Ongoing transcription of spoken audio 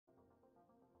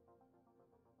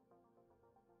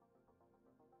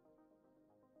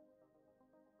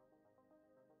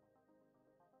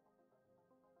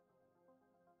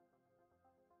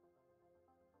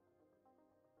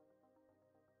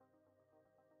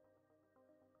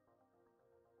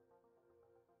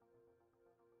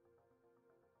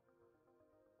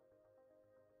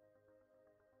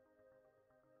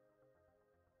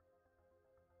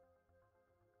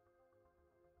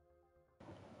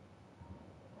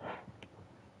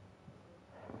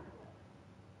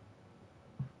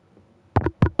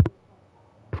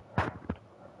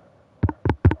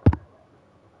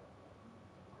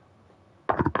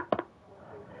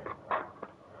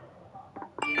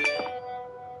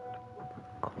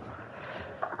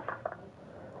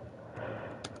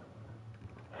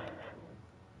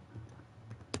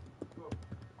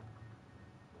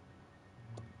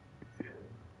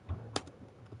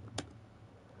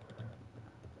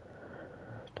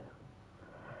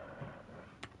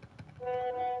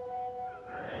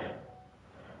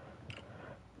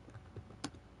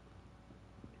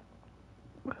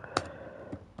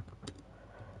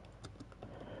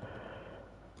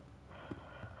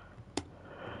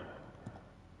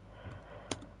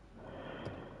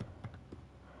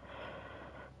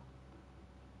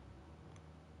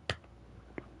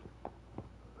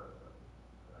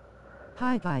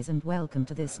Hi guys and welcome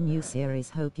to this new series,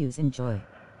 hope yous enjoy.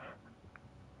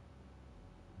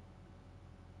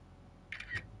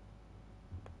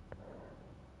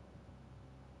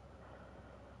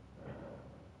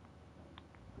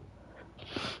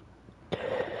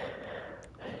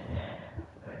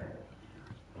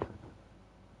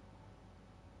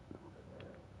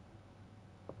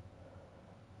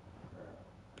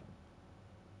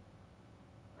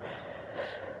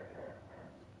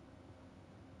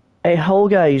 Hey, hello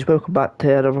guys, welcome back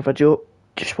to another video.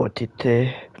 Just wanted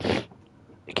to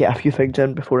get a few things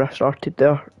in before I started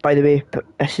there. By the way,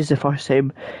 this is the first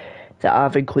time that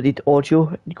I've included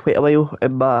audio in quite a while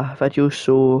in my videos,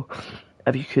 so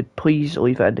if you could please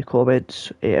leave it in the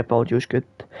comments if audio's good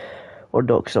or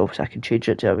not, because obviously I can change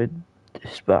it to,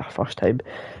 this is my first time.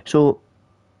 So,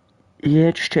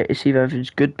 yeah, just check to see if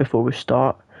everything's good before we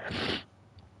start.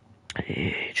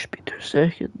 Just be 2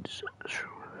 seconds.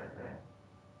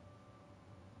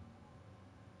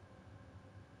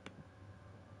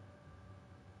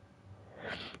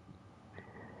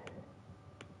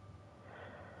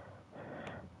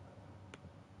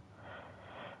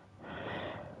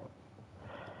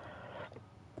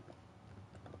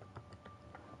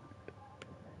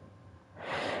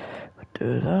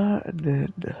 Do that and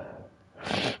then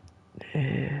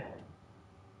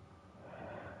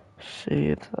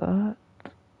save that.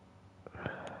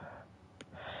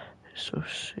 So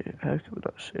save, how can we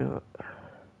not save it?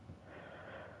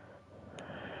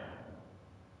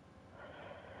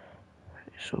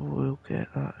 So we'll get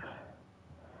that.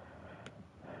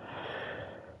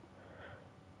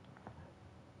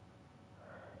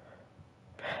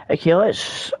 Okay,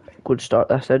 let's go and start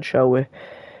this then, shall we?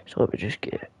 So let me just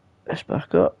get this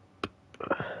back up.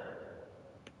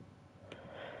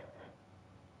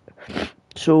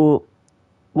 So,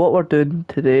 what we're doing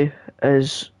today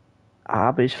is,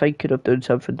 I was thinking of doing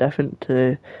something different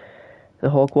to the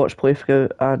Hogwarts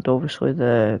playthrough and obviously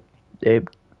the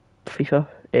FIFA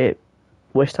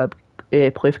West Ham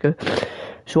playthrough.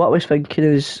 So what I was thinking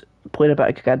is playing a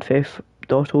bit of Grand Theft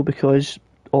Auto, because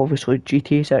obviously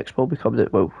GTA 6 will be coming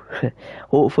out, well,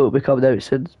 hopefully it'll be coming out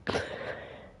soon.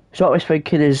 So what I was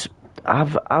thinking is,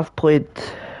 I've played,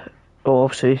 well,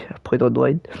 obviously I've played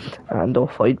online and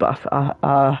offline, but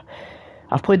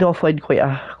I've played offline quite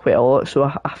a lot, so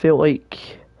I feel like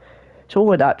it's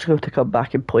only natural to come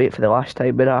back and play it for the last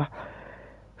time, and I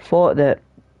thought that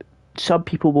some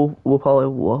people will probably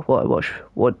want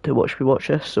to watch me watch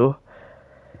this, so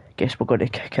I guess we're going to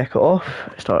kick it off,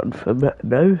 starting from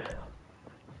now.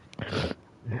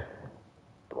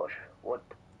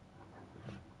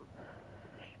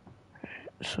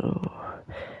 So,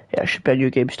 yeah, it should be a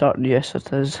new game starting, yes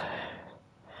it is.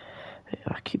 Yeah,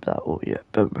 I'll keep that over, yeah,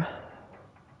 boom.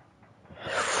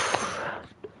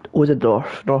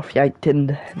 North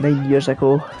Yankton, 9 years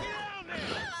ago.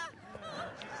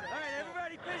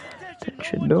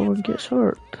 Attention, no one gets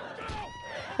hurt.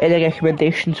 Any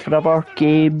recommendations for other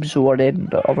games or any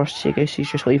other series,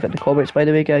 just leave it in the comments, by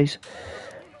the way, guys.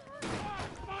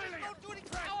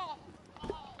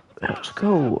 Let's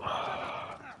go.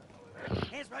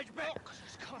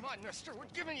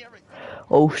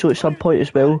 Also, at some point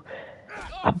as well,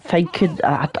 I'm thinking,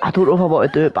 I don't know if I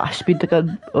want to do it, but a speed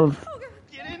gun of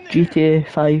GTA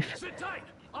 5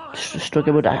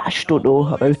 struggle mode, I just don't know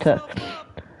about it.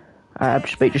 I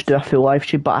just might just do a full live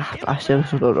stream, but I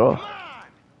seriously don't know.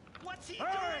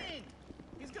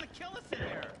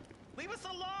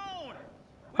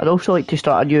 I'd also like to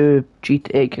start a new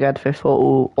GTA Grand Theft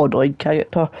Auto online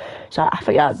character, so I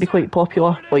think that'd be quite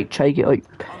popular. Like try and get like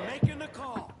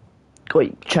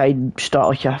try and start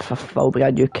like a full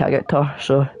brand new character.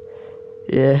 So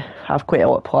yeah, I have quite a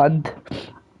lot planned.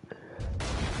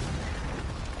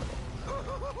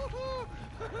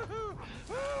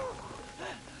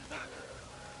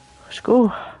 Let's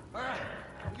go.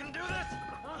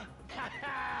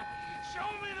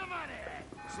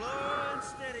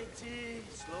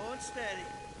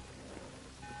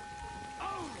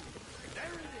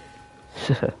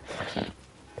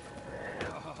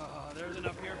 There's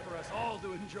enough here for us all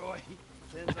to enjoy.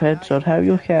 Depends on how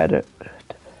you look at it.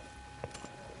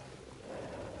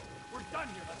 We're done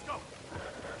here. Let's go.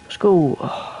 Let's go.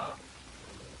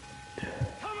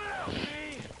 Coming out,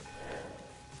 me.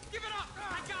 Give it up.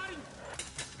 I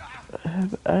got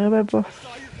him. I remember.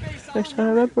 Yes, I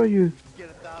remember you. Get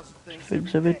 1,000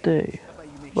 Things every day.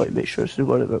 Might make sure it's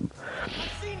one of them.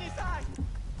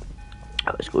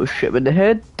 Let's go shoot him in the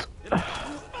head.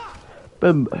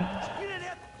 Boom.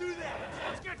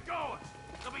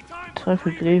 Time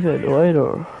for grieving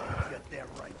later.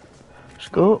 Let's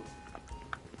go.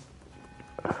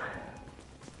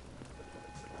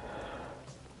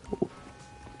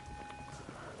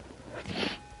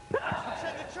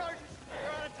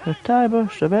 The timer,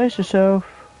 so brace yourself.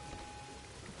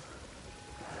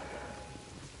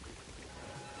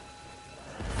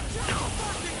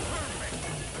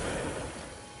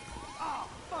 Oh,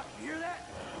 fuck, you hear that?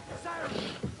 Siren,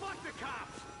 fuck the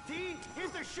cops. T,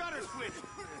 hit the shutter switch.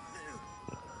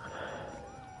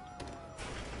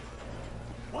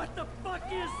 What the fuck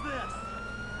is this?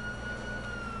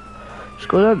 Let's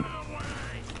go then.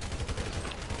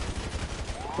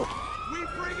 We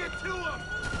bring it to him.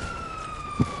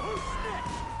 Oh shit!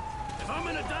 If I'm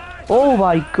gonna die, Oh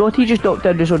my god, he just knocked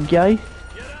down his own guy.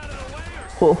 get out of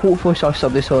the way or Hopefully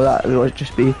somebody saw that and it was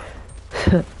just me.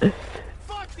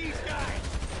 fuck these guys.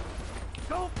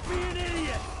 Don't be an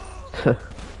idiot.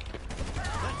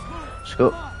 Let's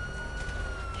go.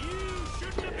 You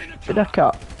shouldn't have been a In a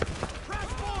cap. Press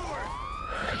forward.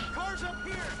 Cars up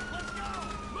here. Let's go.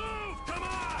 Move. Come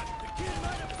on. The kid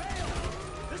might have failed.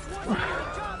 This wasn't in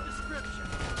the job description.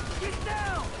 Get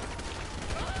down.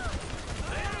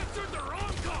 They answered the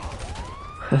wrong call.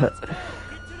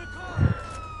 Get to the car.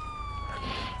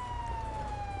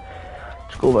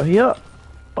 Let's go over here.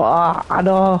 Ah, I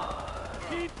know.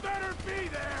 He better be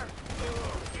there.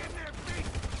 Get in there, Pete.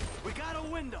 We got a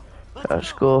window.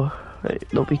 Let's go. Right,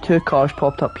 there'll be 2 cars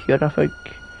popped up here, I think.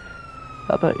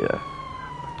 How about you?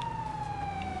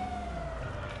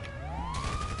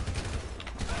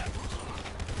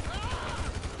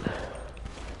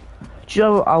 Do you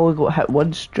know I only got hit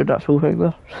once during that full thing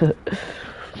there? What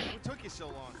took you so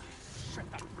long? Shut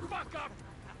the fuck up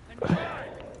and drive.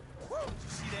 Woo. Did you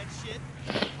see that shit?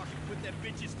 Fucking put that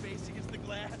bitch's face against the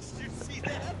glass. Did you see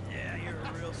that? Yeah, you're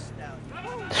a real stout.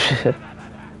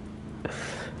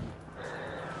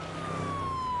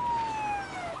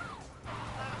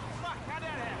 Fuck, how'd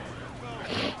that happen?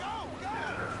 Go,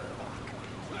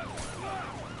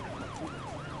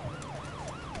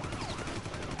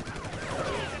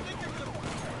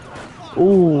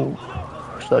 Oh,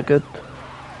 is that good?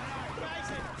 Guy's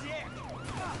a dick.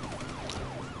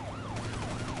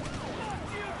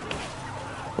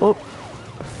 Oh.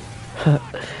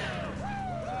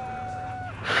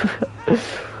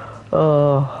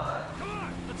 Oh. Come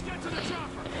on, let's get to the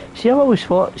chopper. See, I've always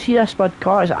thought, see this bad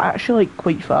car is actually like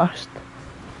quite fast.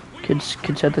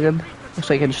 Considering it's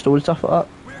like in stone stuff like that.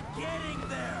 We're getting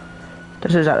there.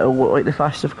 This is actually look like the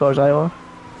fastest cars I own.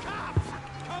 Cops,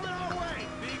 coming our way.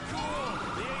 Be cool.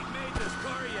 They ain't made this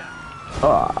car yet.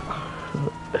 Ah.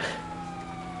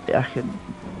 Yeah, I can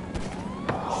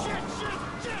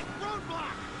Shit,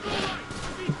 roadblock.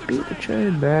 Right, beat the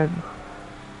train, man.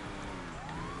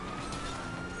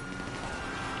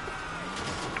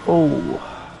 Oh.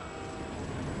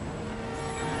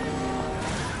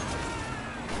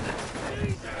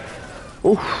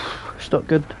 Oof, it's not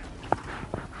good.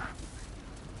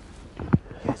 You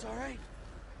guys alright?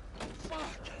 Fuck.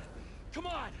 Come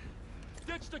on.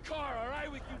 Ditch the car,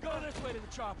 alright? We can go this way to the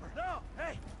chopper. No,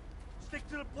 hey. Stick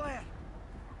to the plan.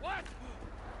 What?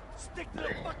 Stick to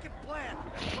the fucking plan.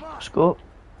 Come on. Let's go.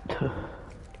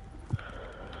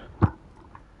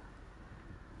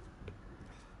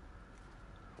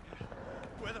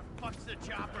 Where the fuck's the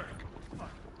chopper?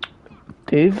 Fuck.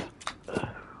 Dave. Check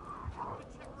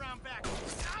around back.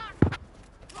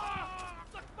 Ah!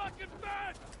 The fucking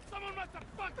bed! Someone must have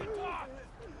fucking talked!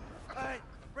 Alright,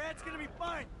 Brad's gonna be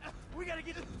fine. We gotta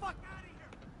get the fuck out of here.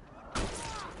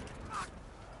 Fuck!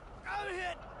 I'm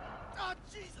hit! Oh,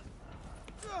 Jesus!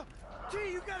 T,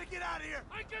 you gotta get out of here!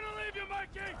 I'm gonna leave you,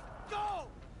 Mikey! Go!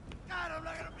 God, I'm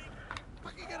not gonna be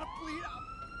fucking gonna bleed out!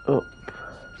 Oh.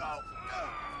 Go!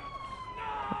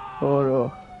 Oh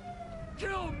no.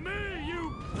 Kill me, you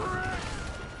prick!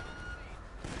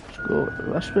 Let's go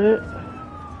this way.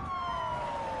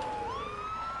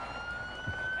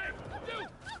 Hey, you!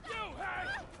 Hey!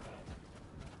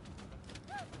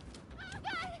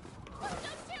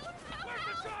 Where's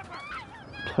the chopper?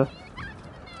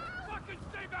 Fucking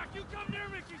stay back! You come near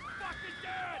me, she's fucking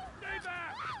dead! Stay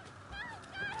back!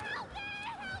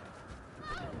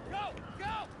 Go!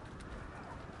 Go!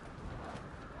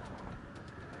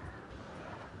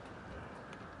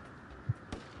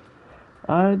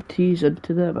 And he's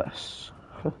into the abyss.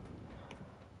 Was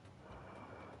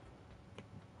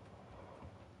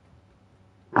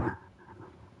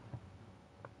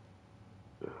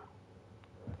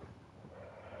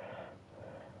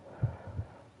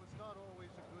not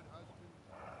always a good husband,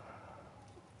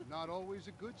 not always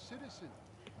a good citizen.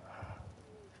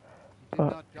 He did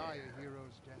not die a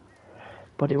hero's death.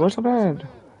 But he was a man.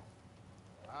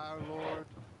 Our Lord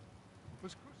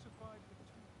was crucified with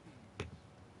 2 thieves.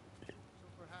 So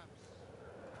perhaps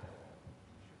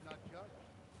we should not judge.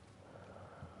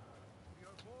 We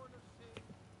are born of sin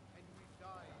and we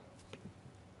die in sin.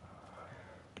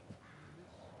 We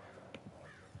miss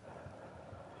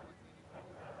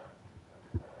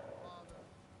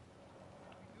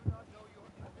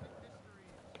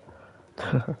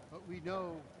But we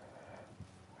know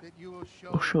that you will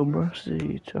show, Show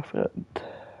mercy to a friend.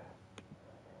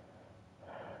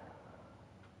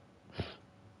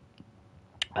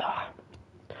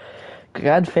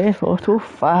 Grand Theft Auto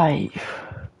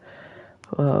 5.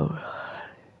 Wow.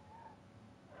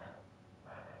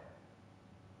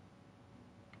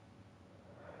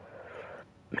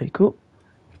 Michael.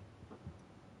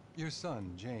 Your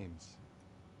son, James.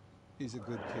 He's a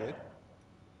good kid.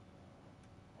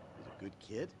 He's a good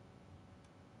kid?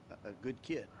 A good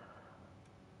kid?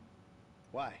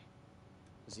 Why?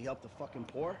 Does he help the fucking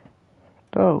poor?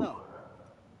 No. No.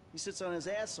 He sits on his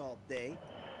ass all day,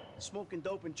 smoking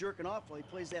dope and jerking off while he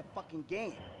plays that fucking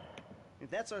game. If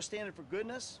that's our standard for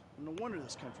goodness, no wonder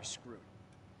this country's screwed.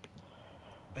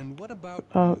 And what about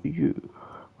you?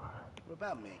 What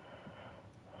about me?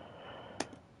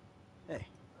 Hey.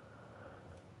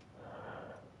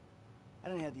 I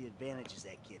don't have the advantages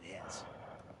that kid has.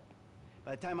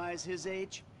 By the time I was his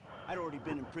age, I'd already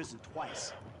been in prison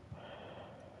twice.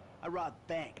 I robbed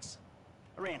banks.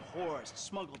 I ran whores,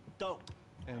 smuggled dope.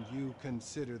 And you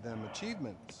consider them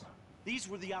achievements? These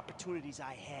were the opportunities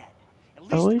I had.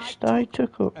 At least I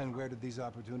took them. And where did these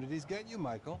opportunities get you,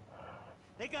 Michael?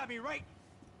 They got me right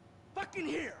fucking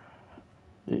here.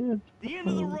 Yeah. The end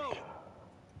of the road.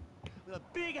 With a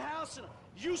big house and a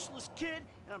useless kid,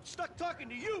 and I'm stuck talking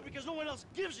to you because no one else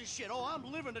gives a shit. Oh, I'm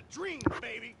living a dream,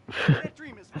 baby. That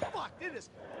dream is fucked. It is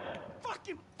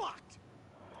fucking fucked.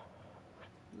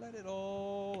 Let it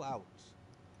all out.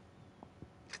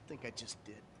 I think I just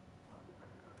did.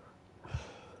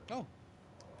 Oh.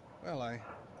 Well, I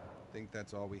think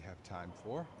that's all we have time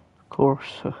for. Of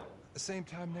course. The same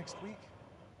time next week?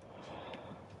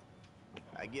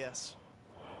 I guess.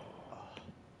 Oh.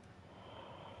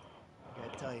 I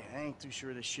gotta tell you, I ain't too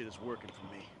sure this shit is working for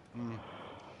me.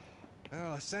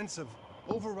 Well, a sense of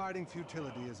overriding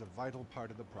futility is a vital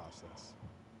part of the process.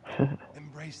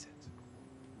 Embrace it.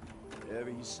 Whatever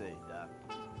you say, Doc.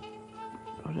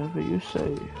 Whatever you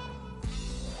say.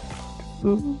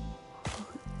 Do.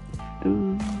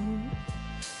 Do.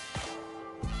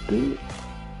 Do.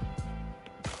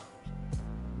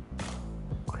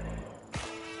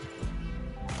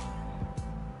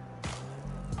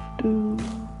 Do.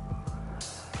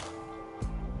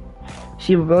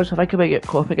 See, if I could make it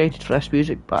copyrighted for this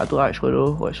music, but I don't actually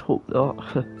know. Let's hope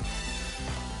not.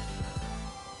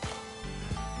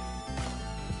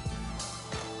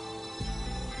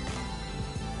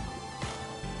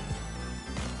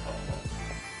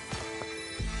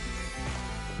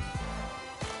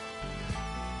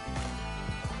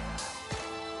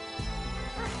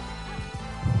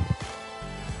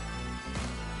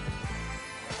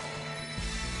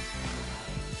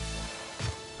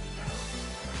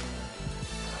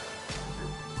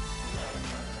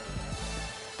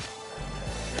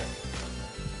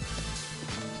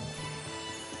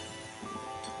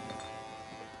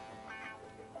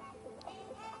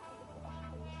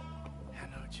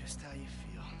 Just how you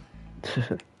feel.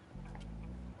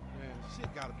 Man,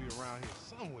 shit gotta be around here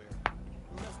somewhere.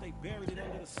 Unless they buried it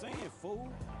under the sand, fool.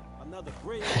 Another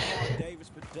great Mark Davis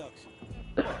production.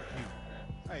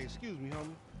 Hey, excuse me,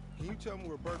 homie. Can you tell me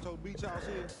where Berto Beach House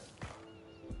is?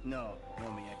 No,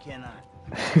 homie, I cannot.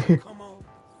 Come on.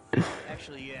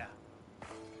 Actually, yeah.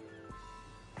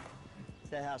 It's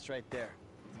that house right there.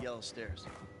 The yellow stairs.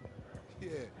 Yeah.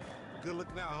 Good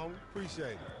looking out, homie.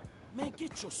 Appreciate it. Man,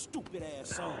 get your stupid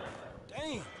ass on.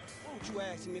 Damn. Why don't you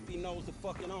ask him if he knows the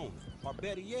fucking owner? Or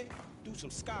better yet, do some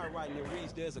skywriting that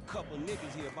reads there's a couple of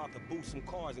niggas here about to boost some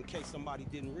cars in case somebody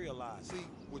didn't realize. See,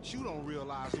 what you don't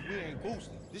realize is we ain't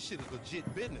boosting. This shit is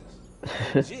legit business.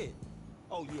 Legit.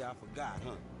 Oh yeah, I forgot,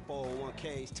 huh?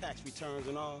 401ks, tax returns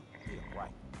and all. Yeah,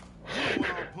 right. You know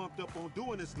what I'm pumped up on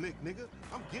doing this lick, nigga.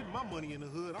 I'm getting my money in the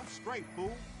hood. I'm straight,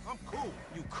 fool. I'm cool.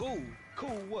 You cool?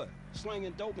 Cool what?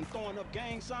 Slinging dope and throwing up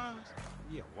gang signs?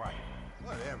 Yeah, right.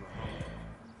 Whatever, homie.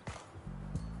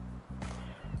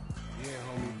 Yeah,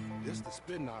 homie. This the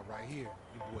spin knot right here.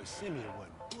 Your boy Simeon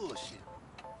wasn't bullshit.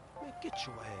 Man, get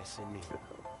your ass in there.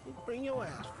 Bring your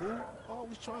ass, fool.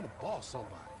 Always trying to boss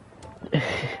somebody.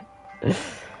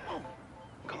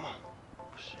 Come on.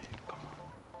 Shit, come on.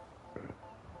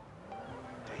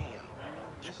 Damn.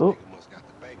 This Oh. nigga must got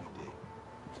the baby dick.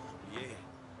 Yeah,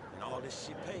 and all this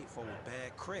shit paid for with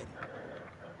bad credit.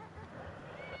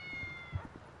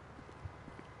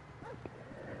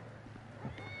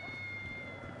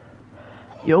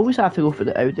 You always have to go for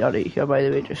the Audi right here, by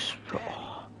the way, just... Which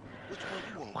one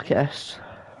you want? Look at this.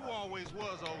 You always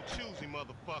was old choosy,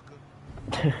 motherfucker.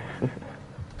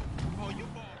 Oh, you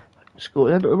bought. Let's go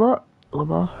in, Lamar.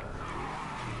 Lamar.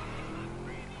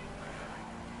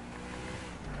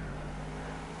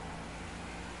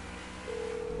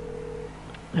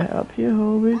 Right up here,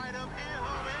 homie. Right up here,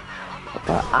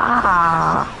 homie.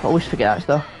 Ah! I always forget that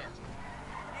stuff.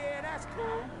 Yeah, that's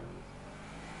cool.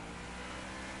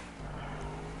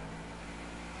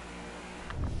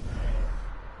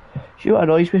 Do you know what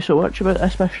annoys me so much about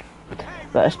this mission?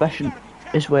 This mission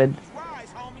is when,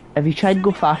 if you try and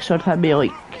go faster than me,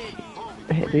 like,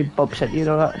 hit me bumps into you,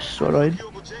 that's so annoying.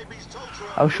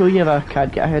 I'll show you if I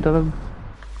can't get ahead of him.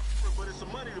 But it's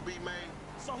some money to be made.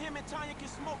 So him and Tanya can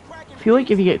smoke crack I and feel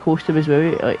like if you get close to him as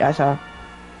well, like, that's a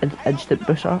instant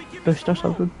boost or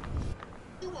something.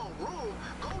 You want room?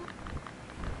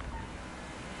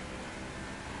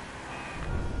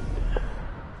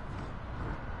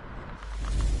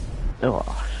 Go.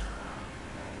 Oh.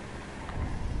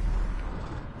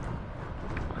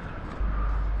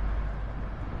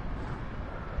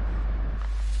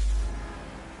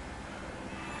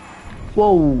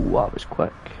 Whoa, that was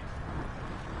quick.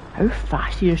 How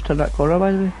fast you just turned that corner,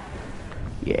 by the way?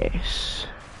 Yes.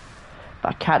 But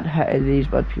I can't hit any of these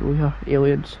bad people here.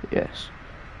 Aliens, yes.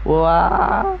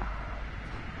 Whoa.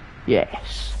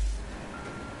 Yes.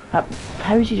 How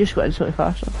has he just got instantly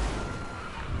faster?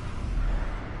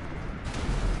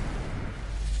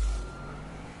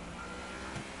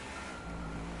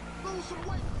 Lose some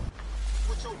weight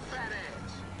with your fat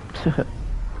ass.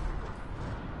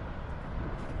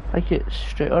 I think it's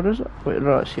straight on, is it? Wait,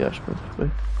 no, it's here, wait.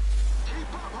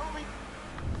 Keep up, homie.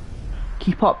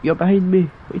 Keep up, you're behind me.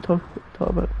 What are you talking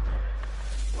about?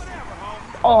 whatever,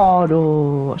 homie. Oh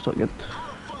no, that's not good.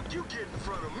 How the fuck you get in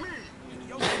front of me?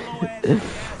 Your slow ass is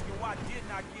asking why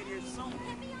didn't I get here sooner?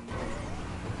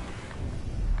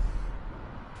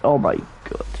 Oh my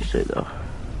god, you say that.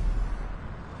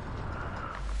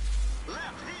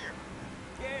 Left here.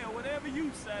 Yeah, whatever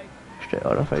you say. Straight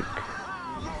on, I think.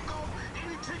 Ah, loco.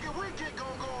 Any ticket we get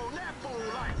gonna go on that fool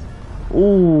life.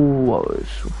 Oh, that was.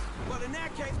 But in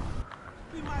that case,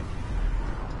 we might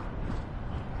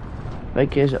I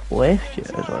think is it left yet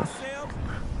enjoy as well. ourselves.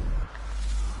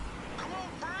 Come on,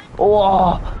 Frank.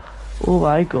 Oh, oh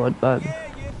my god, man. Yeah.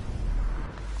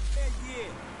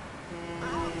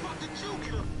 How the fuck did you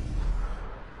get up?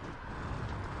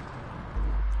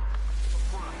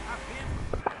 I've been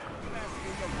faster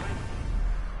than your brain.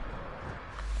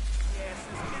 Yeah,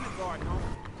 since kindergarten,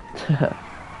 homie.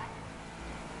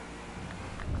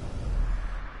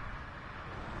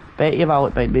 Bet you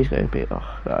Valak behind me is going to be.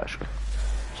 Oh, that's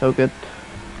so good.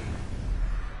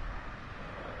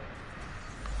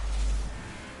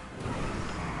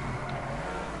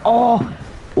 Oh,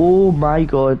 oh my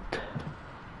god.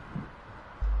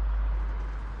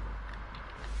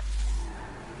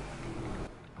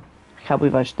 I can't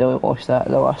believe I still lost that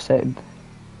in the last second.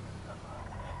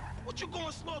 What you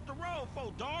going slow up the road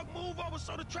for, dog? Move over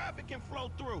so the traffic can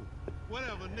flow through.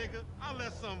 Whatever, nigga. I'll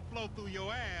let something flow through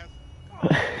your ass. Oh,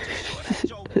 that's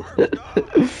your word,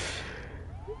 dog.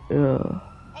 Yeah.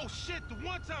 Oh shit, the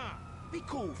one time. Be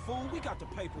cool, fool. We got the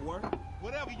paperwork.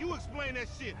 Whatever, you explain that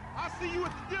shit. I'll see you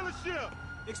at the dealership.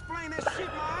 Explain that shit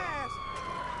my ass.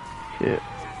 Yeah.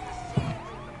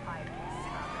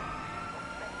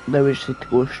 Now we just need to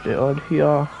go straight on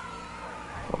here.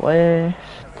 Left.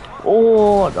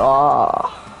 Oh,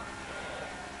 no.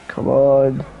 Come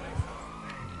on.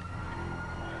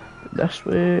 This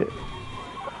way.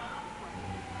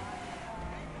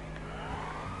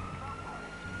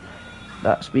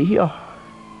 That's me here.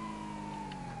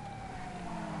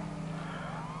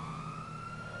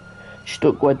 Just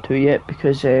don't go into it yet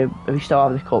because if you still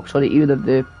have the cops on it, even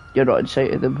if you're not in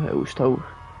sight of them, it will still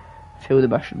fail the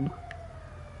mission.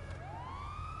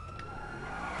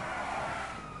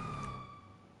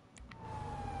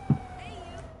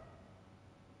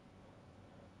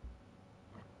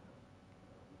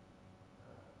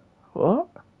 What?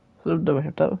 I've never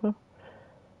heard that before.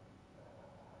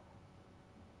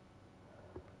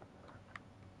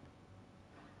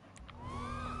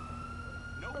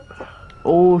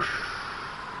 Oh,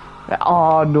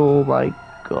 oh no, my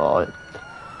god.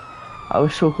 I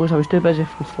was so close, I was too busy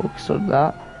focused on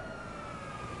that.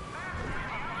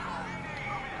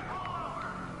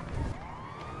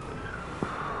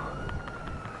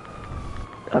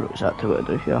 I know exactly what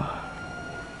to do here.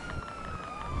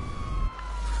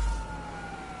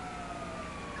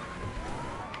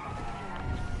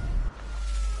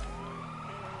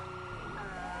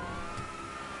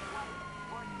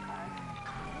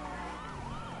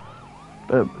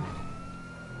 Boom.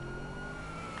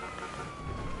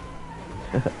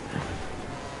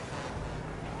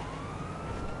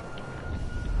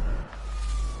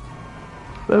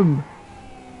 Boom.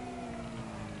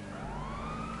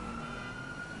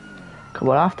 Come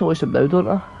on, I have to lose him now, don't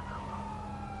I?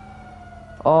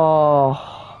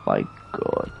 Oh my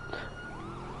god.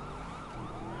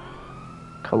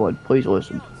 Come on, please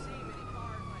listen.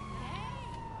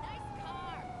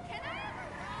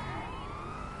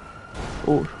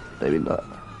 Oh, I mean that.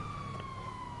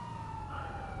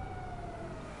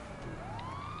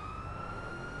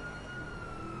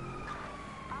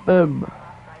 Boom.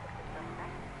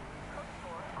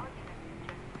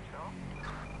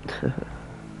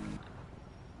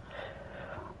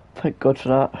 Thank God for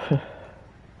that.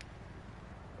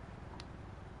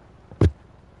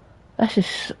 This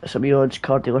is some Elon's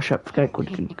car dealership. Can't go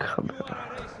to come. You are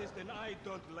a racist and I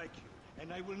don't like you.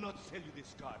 And I will not sell you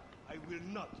this car. I will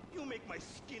not. You make my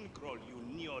skin crawl, you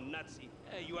neo-Nazi.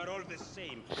 Hey, you are all the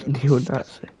same.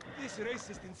 Neo-Nazi. This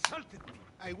racist insulted me.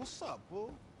 Hey, what's up,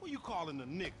 fool? Who you calling a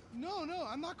nigga? No,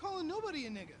 I'm not calling nobody a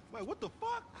nigga. Wait, what the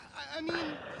fuck? I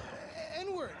mean,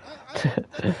 N-word.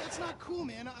 That's not cool,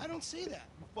 man. I don't say that.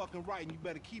 You fucking right, and you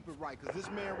better keep it right, because this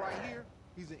man right here,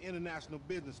 he's an international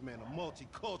businessman, a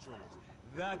multiculturalist.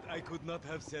 That I could not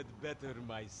have said better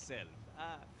myself.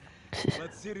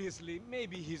 But seriously,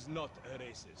 maybe he's not a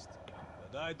racist.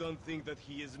 But I don't think that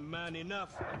he is man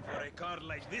enough for a car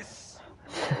like this.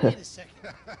 Wait a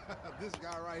second. This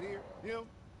guy right here, him,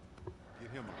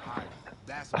 get him a hire.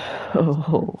 That's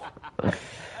Oh.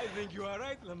 I think you are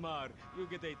right, Lamar. You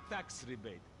get a tax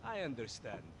rebate. I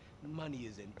understand. Money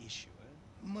is an issue,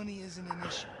 eh? Money isn't an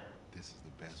issue. This is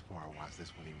the best part. Watch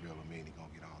this when he reel him in. He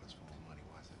gonna get all this full money.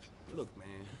 Watch this. Look,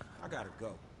 man, I gotta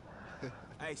go.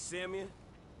 Hey, Simeon,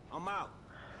 I'm out.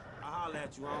 I'll holler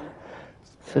at you, homie.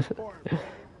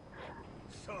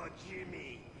 So,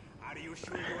 Jimmy, are you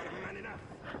sure you are man enough?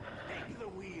 Take the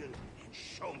wheel and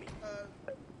show me.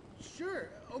 Sure,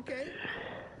 okay.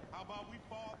 How about we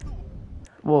fall through?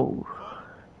 Whoa.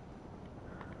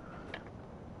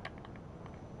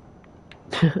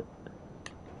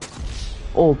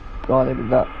 Oh, God, I mean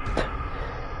that.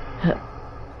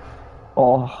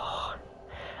 Oh.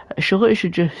 Surely I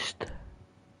should just...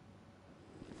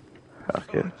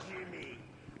 Okay. So, Jimmy,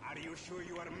 are you sure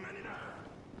you are man enough?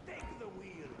 Take the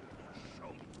wheel and show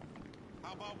me.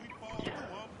 How about we fall through,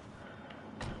 huh?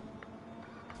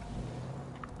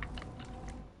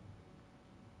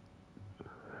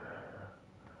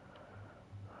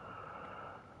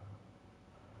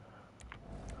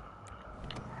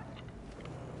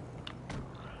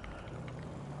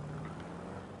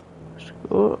 Let's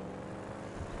go.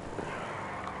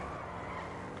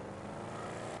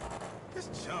 This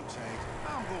jump change,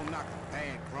 I'm gonna knock a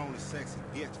bad, grown and sexy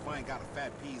bitch if I ain't got a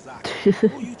fat peas out.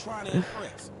 Who you trying to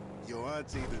impress? Your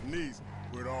auntie Denise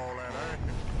with all that ass.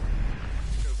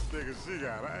 Just nigga, she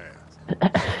got ass.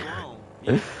 She grown.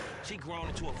 Yeah, she grown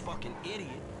into a fucking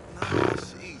idiot. Nah,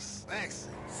 she's sexy.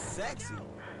 Sexy?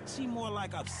 She more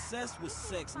like obsessed with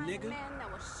sex, nigga. Man,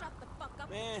 that will shut the fuck up.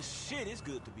 Man, shit, it's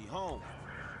good to be home.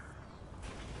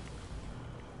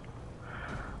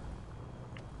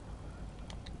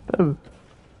 Boom.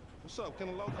 What's up? Can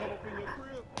a low come up in your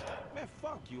crib? Man,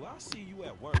 fuck you. I'll see you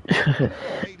at work. You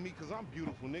hate me because I'm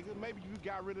beautiful, nigga. Maybe you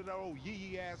got rid of that old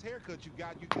yee ass haircut you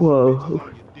got. You get some Whoa. bitches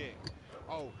on your dick.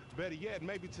 Oh, better yet,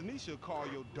 maybe Tanisha will call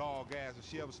your dog ass if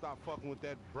she ever stop fucking with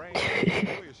that brain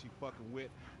lawyer she fucking with,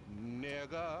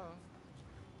 nigga.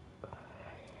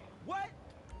 What?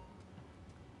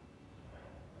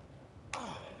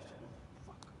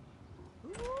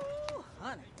 Ooh,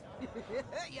 honey.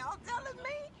 Y'all telling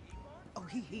me? Oh,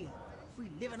 he here. We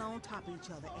living on top of each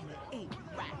other and it ain't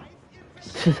right.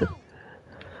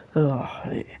 Oh,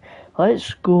 right.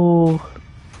 Let's go.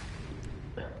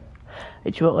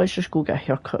 Hey, do you know what? Let's just go get a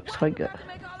haircut. 'Cause I think it.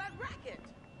 Make all that racket.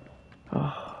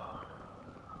 Oh.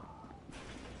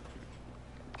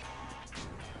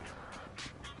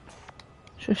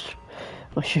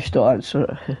 Let's just not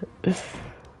answer it.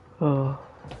 Oh.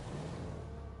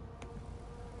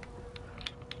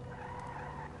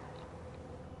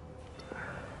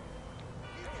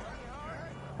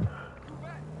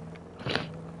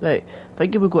 Right, I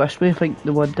think if we go this way, I think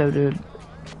the one down there,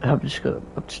 I'm just not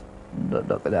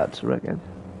gonna answer it again.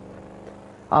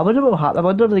 I wonder what will happen. I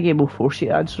wonder if the game will force you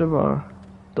to answer him or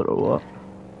don't know what.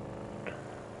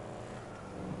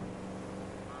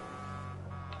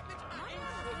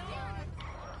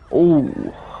 Oh.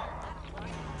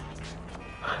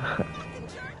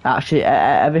 Actually,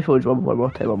 if he phones one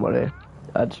more time, I'm gonna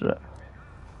answer it.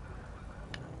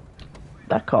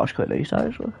 That car's quite nice,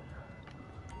 actually.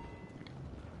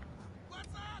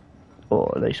 Oh,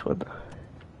 nice one.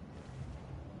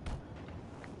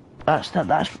 That's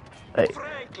right.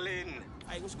 Franklin!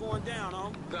 Hey, what's going down, huh?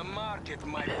 The market,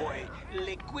 my boy.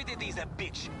 Liquidity's a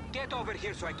bitch. Get over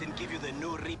here so I can give you the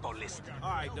new repo list.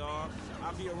 Alright, dog.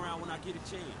 I'll be around when I get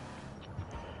a chance.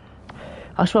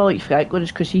 That's why I like Franklin,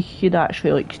 is because he can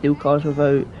actually like steal cars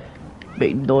without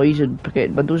making noise and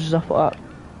protecting windows and stuff like that.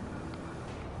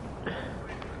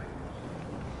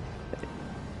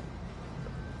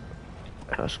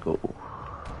 Let's go.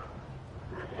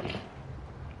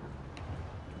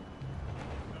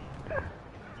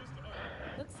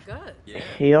 Looks good.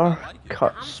 Haircuts, I'm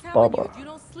telling you, barber. if you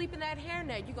don't sleep in that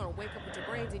hairnet, you're gonna wake up with your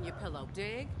brains in your pillow,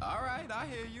 dig? All right, I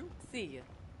hear you. See ya.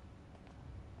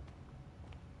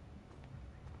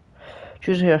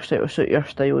 Choose a hairstyle to suit your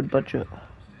style and budget.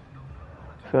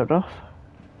 Fair enough.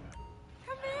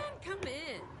 Come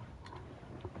in.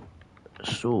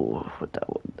 So, what that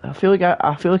one? I feel like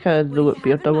I know what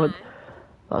beard I want.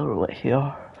 I don't know what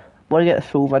hair. Want to get the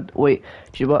full one? Wait,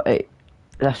 do you want it?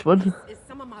 This one? It's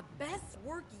some of my best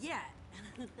work yet.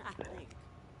 I think.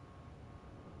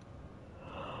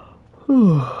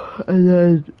 And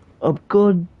then I'm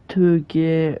going to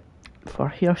get for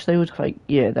hairstyles. I think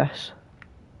this.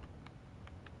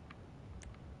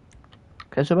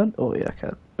 Can I zoom in? Oh yeah, I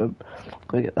can. I'm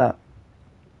going to get that.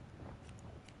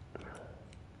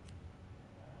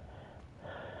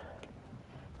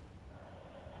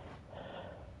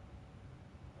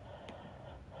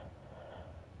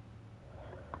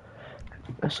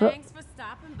 That's it. Thanks for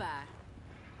stopping by.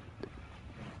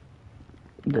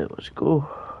 Now let's go.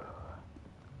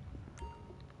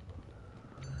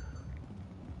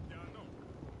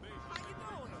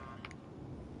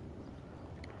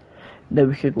 Now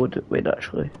we can go to wait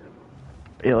actually.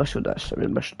 Yeah, let's do this. I'm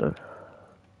in mission now.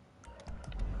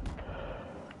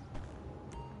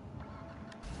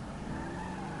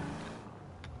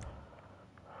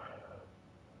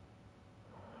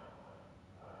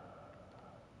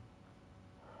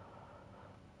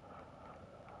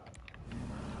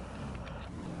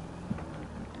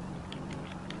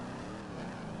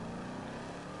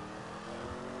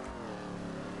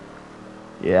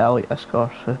 Yeah, I like this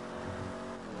car. So.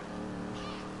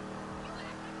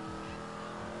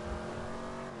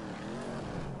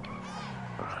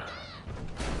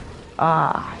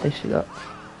 Ah, they see that.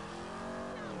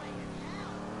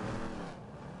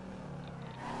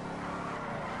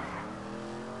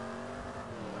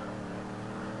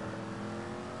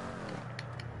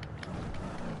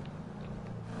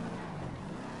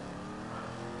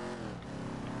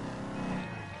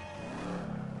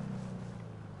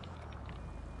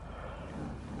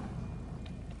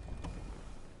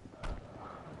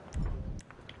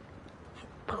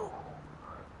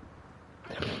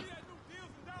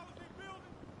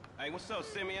 Hey, what's up,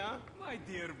 Simeon? My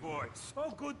dear boy,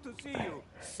 so good to see you.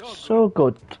 So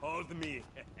good. Hold me.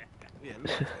 Yeah, look,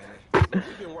 man.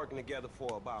 We've been working together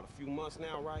for about a few months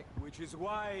now, right? Which is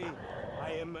why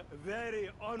I am very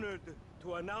honored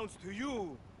to announce to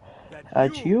you that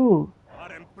That's you.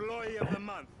 are Employee of the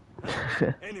Month.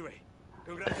 Anyway,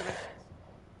 congratulations.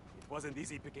 It wasn't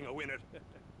easy picking a winner.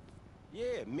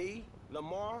 Yeah, me,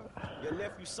 Lamar, your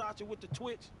nephew Sacha with the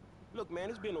Twitch. Look,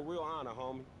 man, it's been a real honor,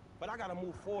 homie. But I gotta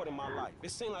move forward in my life.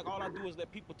 It seems like all I do is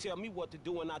let people tell me what to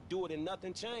do and I do it and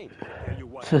nothing changes. Tell you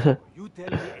what, you tell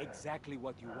me exactly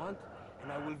what you want,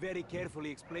 and I will very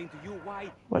carefully explain to you why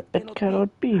What it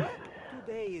cannot be.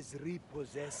 Today is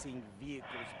repossessing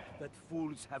vehicles that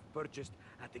fools have purchased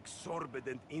at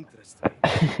exorbitant interest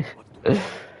rates. But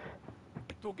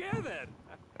together,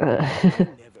 I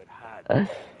never had a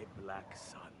black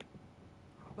son.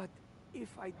 But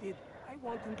if I did, I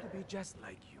want him to be just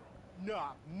like you.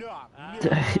 Knock, knock,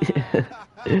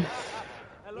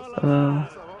 Hello, Lamar.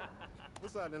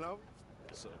 What's up, you know?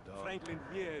 What's up, dog? Franklin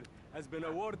Vier has been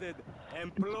awarded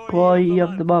Employee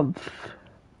of the month.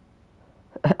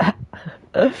 You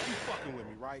fucking with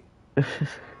me, right?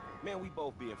 Man, we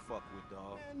both being fucked with,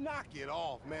 dog. Man, knock it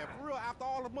off, man. For real, after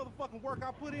all the motherfucking work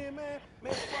I put in, man.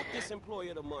 Man, fuck this Employee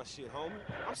of the Month shit, homie.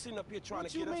 I'm sitting up here trying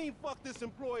What to you get mean, fuck this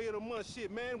Employee of the Month shit,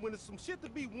 man? When there's some shit to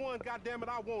be won, goddammit,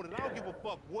 I want it. I don't give a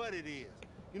fuck what it is.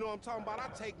 You know what I'm talking about? I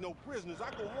take no prisoners. I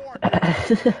go hard,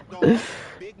 dog.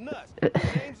 Big nuts. When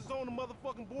names is on the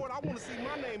motherfucking board, I want to see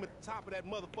my name at the top of that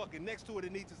motherfucking next to it.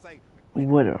 It needs to say,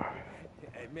 Winner.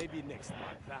 Maybe next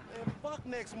month, huh? man, fuck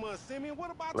next month, Simeon.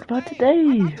 What about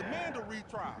today? I demand a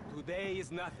retrial. Today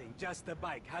is nothing, just a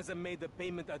bike. Hasn't made the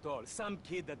payment at all. Some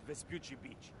kid at Vespucci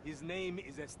Beach. His name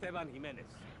is Esteban Jimenez.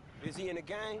 Is he in the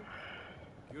gang?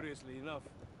 Curiously enough,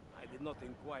 I did not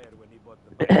inquire when he bought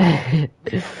the bike.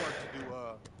 We got work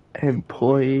to do,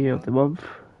 Employee of the month.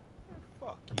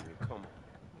 Fuck you, come on.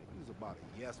 He was about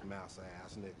a yes mouse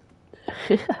ass nigga.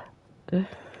 Let's go to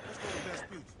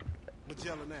Vespucci.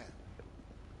 Magellan Ave.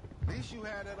 At least you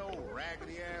had that old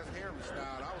raggedy ass Harry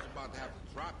style. I was about to have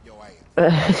to drop your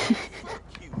ass. Fuck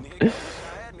you, nigga.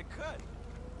 I had to cut it.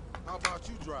 How about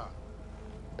you drive?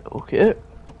 Okay.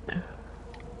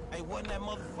 Hey, what that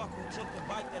motherfucker who took the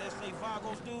bike that S.A.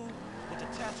 Vagos dude with the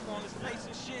tattoo on his face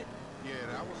and shit? Yeah,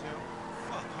 that was him.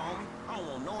 Fuck, homie. I don't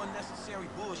want no unnecessary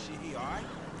bullshit here, alright?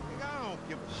 Nigga, I don't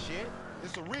give a shit.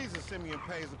 It's a reason Simeon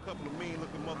pays a couple of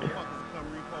mean-looking motherfuckers to come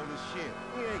repo this shit.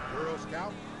 We ain't Girl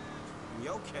Scout. In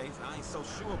your case, I ain't so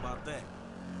sure about that.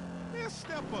 Man,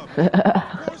 step up, man.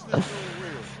 Of course this dude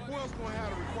real. Who else gonna have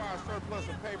to require surplus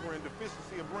of paper and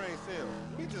deficiency of brain cells?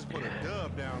 He just put a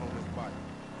dub down on this bike.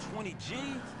 20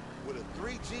 G's? With a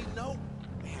 3G note?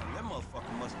 Damn, that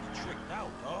motherfucker must be tricked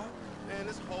out, dog. Man,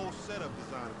 this whole setup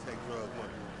designed to take drug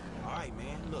money. Alright,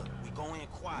 man, look, we go in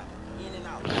quiet. In and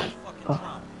out, no fucking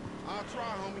drama. I'll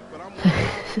try, homie, but I'm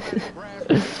gonna brass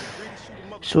greedy shoot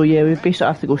 'em up. So yeah, we basically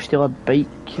have to go steal a bike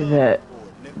that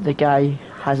the guy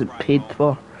hasn't paid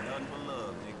for.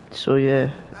 So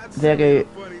yeah, very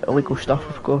illegal stuff,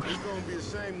 of course. It's gonna be a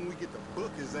shame when we get to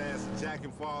book his ass and jack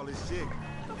him for all this shit.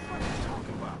 What the fuck are you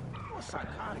talking about? You're a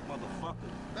psychotic motherfucker.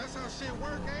 That's how shit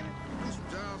work, ain't it? You do some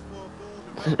jobs for a fool,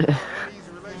 develop an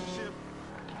easy relationship.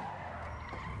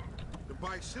 The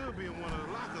bike should be in one of the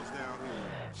lockups down here.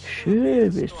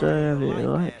 Should be serving,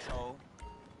 right?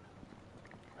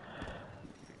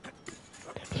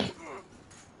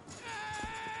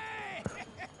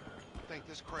 Think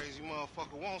this crazy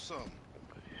motherfucker wants something.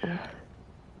 Yeah.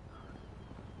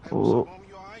 Hey, what's Oh. up, homie?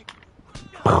 You alright?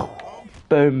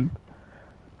 Boom.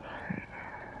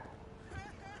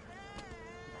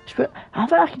 I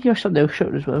think I can hear something else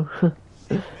shouting as well.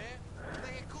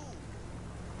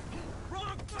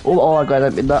 Oh my god, I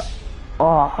mean that.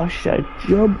 Oh, I should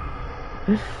jump.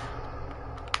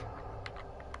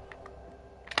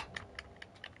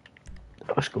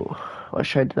 Let's go. Let's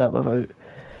try to do that without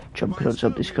jumping on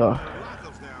somebody's car.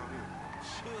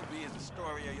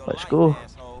 Let's go.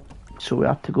 So we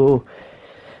have to go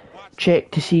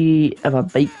check to see if a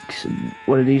bike's in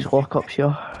one of these lockups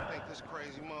here. Think this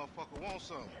crazy motherfucker wants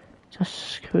something.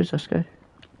 Who's this guy?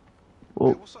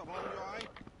 Oh. Hey, what's up, homie?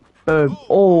 You alright?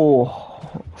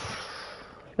 Oh.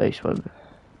 Nice one.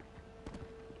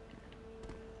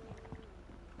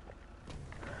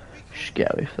 Just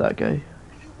get away from that guy. Where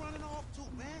you running off to,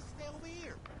 man? Stay over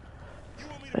here. You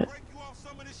want me to break you off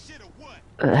some of this shit or what?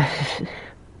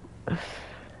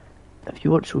 If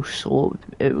you weren't so slow,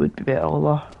 it would be better,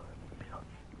 Allah.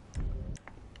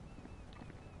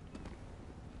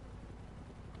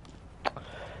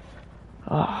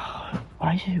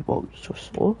 Why is he walking so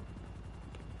slow?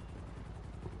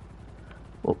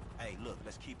 Oh. Hey, look,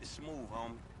 let's keep it smooth,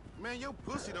 homie. Man, your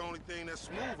pussy the only thing that's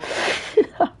smooth.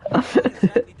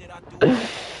 Exactly did I do it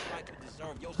like to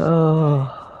deserve your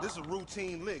Oh. This a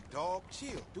routine lick, dog.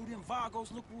 Chill. Do them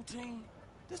Vagos look routine?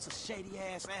 This a shady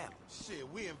ass alley.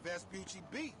 Shit, we in Vespucci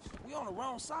Beach. We on the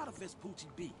wrong side of Vespucci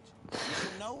Beach. You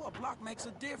know, a block makes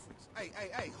a difference. Hey,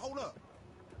 hold up.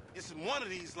 It's in one of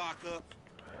these lockups.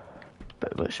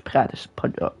 But let's practice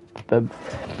punch up. Boom.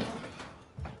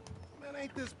 Man,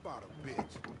 ain't this about a bitch?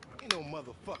 Ain't no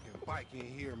motherfucking bike in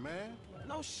here, man.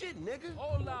 No shit, nigga.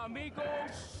 Hola,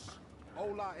 amigos.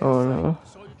 Hola, Oh insane. no.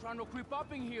 So you trying to creep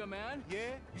up in here, man?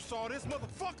 Yeah? You saw this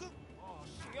motherfucker? Oh,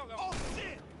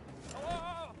 shit.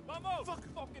 Vamos.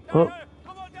 Fucking Oh. down.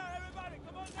 Come on down, everybody.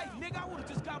 Come on Hey, down. nigga, I would've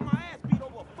just got my ass beat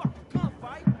over a fucking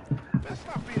gunfight. Man,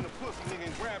 stop being a pussy, nigga,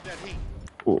 and grab that heat.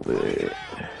 Oh, wait.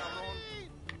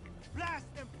 Blast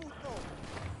and puto.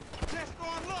 Just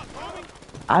on luck, homie.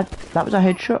 That was a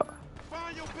headshot.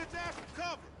 Find your bitch ass some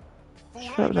cover. Fool,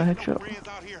 That was a I ain't got no headshot. friends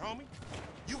out here, homie.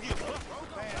 You get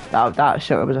bust, That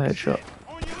certainly was a headshot.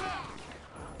 on your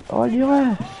left. On your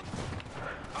left.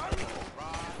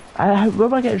 Where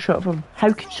am I getting shot from?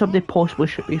 How could somebody possibly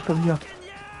shoot me from here? I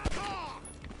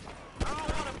don't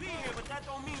wanna be here, but that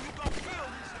don't mean you gon' kill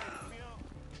me.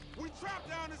 We trapped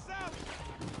down the south.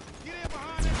 Get in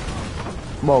behind that.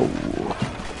 Whoa.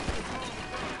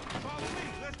 Follow me.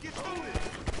 Let's get through this.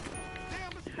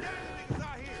 Damn, it's gang niggas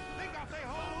out here. They got their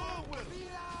whole hood with them.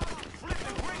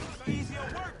 Flipping bricks is easier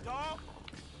work, dog.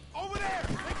 Over there.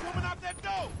 They coming out that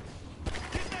door.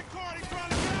 Get that car. They trying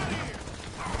to get out of here.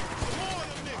 Some more of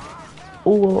them niggas.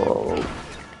 Oh.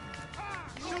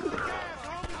 Shoot the gas,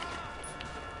 homie.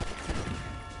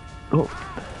 Oh.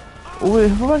 Oh,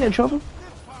 wait, where am I getting shot from? This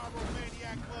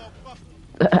pyromaniac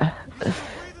motherfucker. You still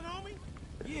breathing, homie?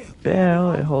 Yeah. Yeah,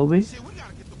 alright, homie. Shit, we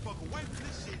gotta get the fuck away from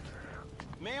this shit.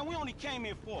 Man, we only came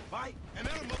here for a bite. And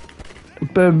that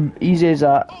mother... Boom, easy as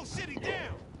that. Oh, shit, he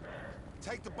down.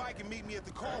 Take the bike and meet me at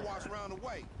the car wash round the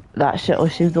way. That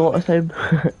certainly saved a lot of time.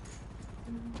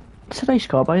 It's a nice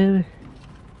car, by the way.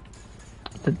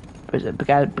 Was it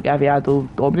Bagaviado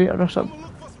Dominator or I'm something?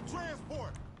 gonna look for some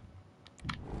transport.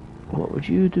 What would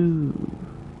you do?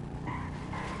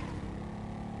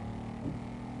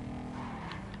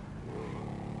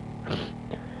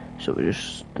 So we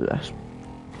just do this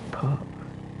part.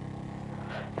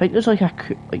 I think there's like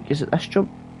is it this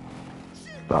jump?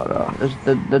 No, no,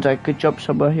 there's a good jump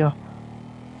somewhere here.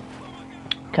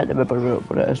 Can't remember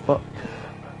what it is, but...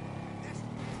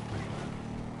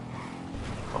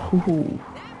 Ooh.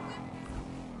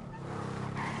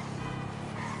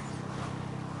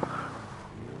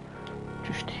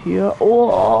 Just here.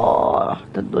 Oh!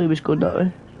 Didn't know he was going that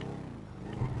way.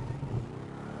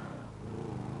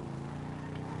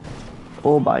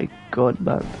 Oh my god,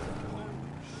 man.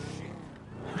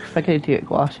 I think I need to get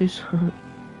glasses.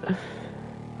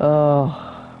 Oh.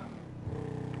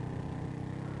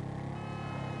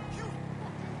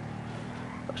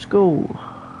 Let's go.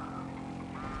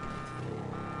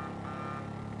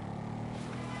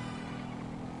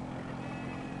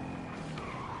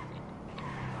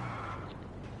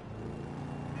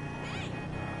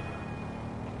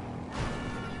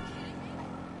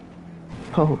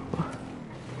 Oh.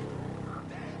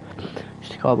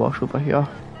 Just a car wash over here.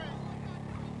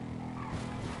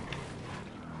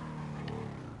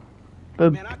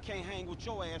 Boom. Man, I can't hang with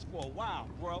your ass for a while,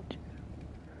 bro. You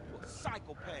a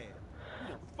psychopath. You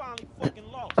done finally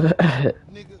fucking lost.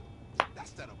 Nigga,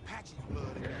 that's that Apache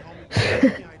blood in me, homie. You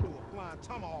ain't do a flying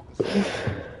tomahawk or something.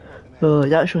 Oh,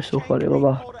 that's just so funny,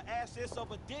 mama. The assets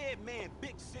of a dead man,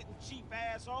 big sitting cheap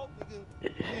asshole. Nigga, you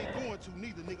ain't going to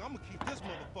neither, nigga. I'm gonna keep this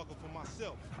motherfucker for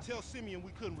myself. Tell Simeon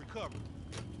we couldn't recover.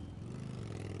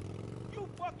 You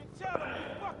fucking tell him,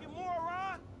 you fucking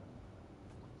moron.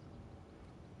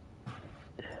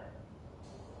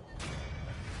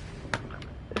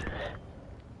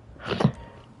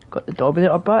 Got the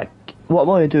Dominator back. What I'm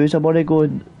going to do is I'm going to go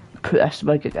and put this in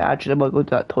my garage and I'm going to go to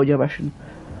that Tonya mission.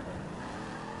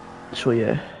 So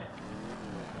yeah.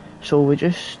 So we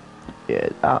just... Yeah,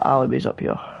 Alibi's up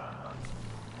here.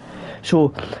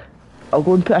 So, I'll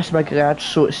go and put this in my garage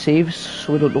so it saves,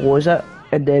 so we don't lose it.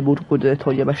 And then we'll go to the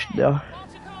Tonya mission there.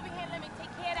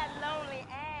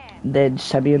 And then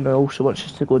Simeon also wants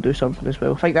us to go do something as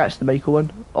well. I think that's the Michael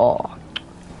one. Oh.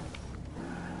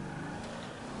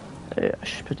 I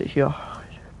should put it here.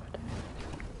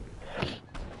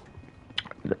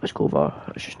 Let's go over.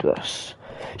 Let's just do this.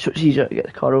 So it's easier to get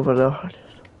the car over there.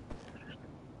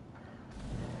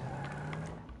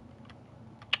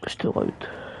 It's too loud.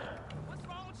 What's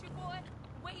wrong with you, boy?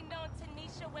 Waiting on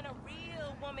Tanisha when a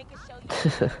real woman can show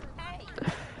you.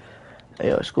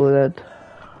 Hey, let's go then.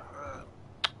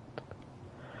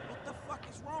 What the fuck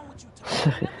is wrong with you, Tom?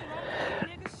 Nothing wrong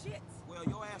with you, nigga. Shit. Well,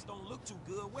 your ass don't look too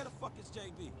good. Where the fuck is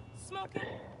JB? Smoking.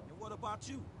 And what about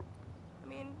you? I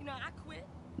mean, you know, I quit.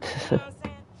 You know what I'm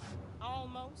saying?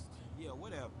 Almost. Yeah,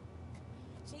 whatever.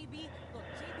 JB, look,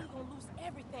 JB gonna lose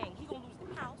everything. He gonna lose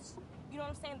the house. You know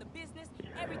what I'm saying? The business,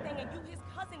 everything. And you his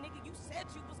cousin, nigga. You said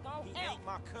you was gonna help. He ain't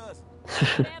my cousin.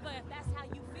 Whatever, if that's how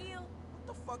you feel. What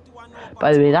the fuck do I know about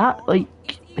By the way, that, like,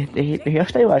 the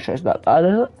hairstyle actually is not bad,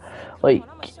 is it? Like,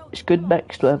 it's good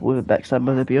mixed with mixed in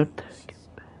with the beard.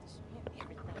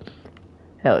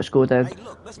 Yeah, let's go then. Hey,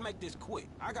 look, let's make this quick.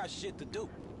 I got shit to do.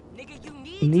 Nigga,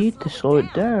 you Need to slow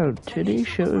it down. Today's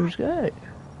show's good.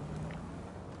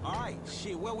 Alright,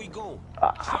 shit, where we going?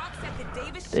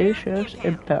 Day shifts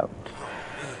inbound.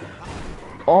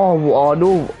 Oh,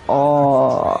 no.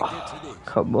 Oh,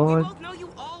 come on. both know you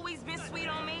always been sweet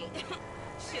on me.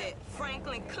 Shit,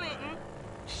 Franklin Clinton.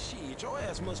 Shit, your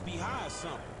ass must be high or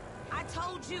something. I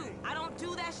told you, I don't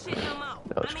do that shit no more.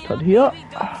 Let's I mean, cut I'll here. baby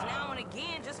dose now and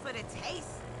again just for the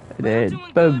taste. And then,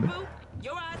 boom.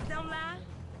 Your eyes don't lie.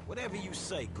 Whatever you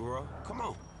say, girl. Come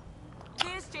on.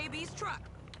 Here's JB's truck.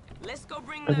 Let's go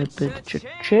bring And that a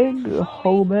cha-ching,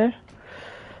 homie.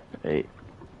 Right.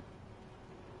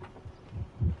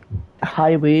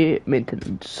 Highway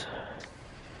maintenance.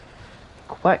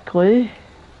 Quickly.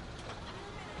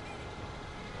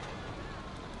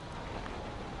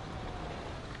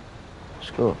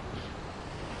 Let's go.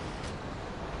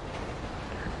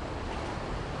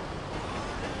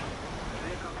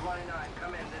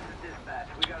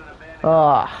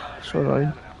 Ah, so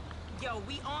annoying. Yo,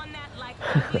 we on that like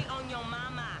ugly on your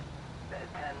mama. 10-9,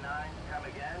 come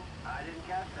again? I didn't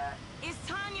catch that. It's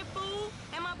Tanya, fool,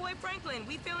 and my boy Franklin.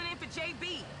 We filling in for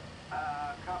JB.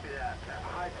 Copy that.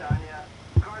 Hi, Tanya.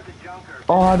 Car's a junker.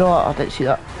 Oh no, I didn't see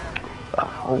that.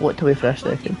 I looked away for a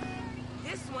second.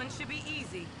 This one should be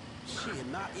easy. Shit,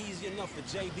 not easy enough for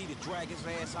JB to drag his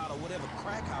ass out of whatever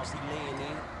crack house he laying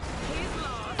in. His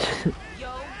loss,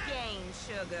 your gain,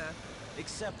 sugar.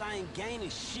 Except I ain't gaining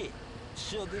shit,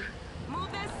 sugar.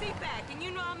 Move that seat back, and you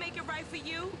know I'll make it right for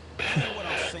you. Hear what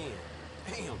I'm saying.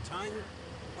 Damn, Tanya.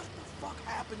 What the fuck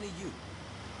happened to you?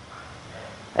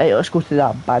 Hey, let's go to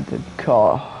that abandoned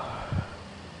car.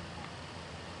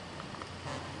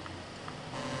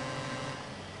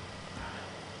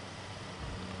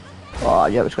 Oh,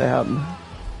 yeah, what's going to happen?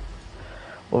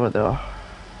 Over there.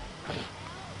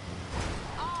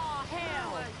 Oh,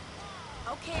 hell.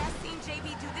 Okay, I've seen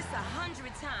JB do this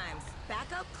 100 times. Back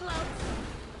up close.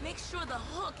 Make sure the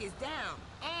hook is down.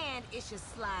 And it should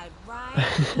slide right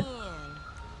in.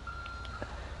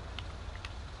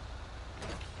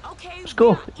 Okay, Let's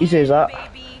go. we're Easy as in, that.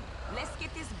 baby. Let's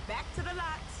get this back to the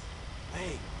lot.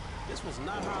 Hey, this was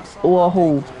not how I saw Oh, my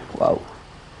oh, day. wow.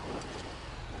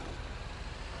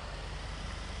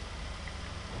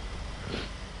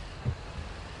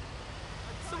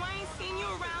 So I ain't seen you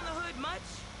around the hood much?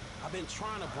 I've been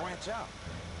trying to branch out.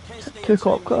 Can't stay Two in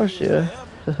cop chain cars, wheels yeah.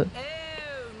 forever.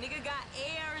 Oh, nigga got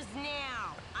airs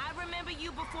now. I remember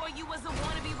you before you was a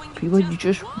wannabe when When you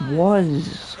just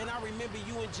was. And I remember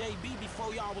you and JB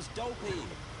before y'all was dope head.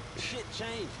 Shit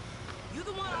changed. You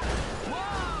the one all...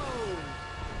 Whoa!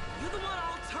 You the one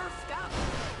all turfed up.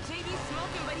 JB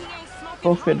smoking, but he ain't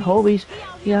smoking Fucking homies.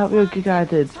 Yeah, we're good guy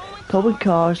did. Towing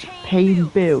cars, paying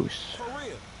bills. For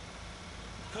real.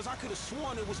 Cause I could have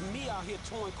sworn it was me out here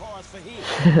towing cars for him.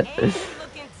 And you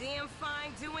looking damn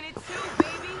fine doing it too,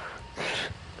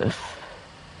 baby.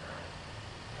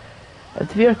 If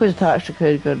the vehicle is attached to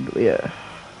credit card, yeah.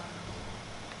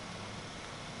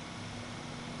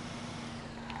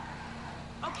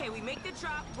 Okay, we make the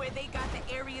drop where they got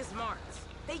the areas marked.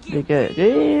 They They get get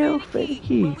real real finicky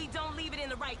finicky. when we don't leave it in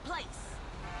the right place.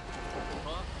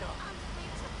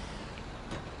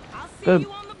 I'll see Boom.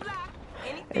 you on the block.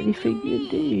 Anything you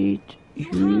need,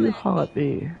 you have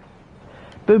me.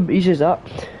 Boom, easy as that.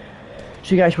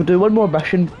 So guys, we'll do one more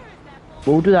mission.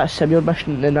 We'll do that similar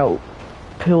mission and then I'll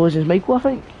pull as Michael, I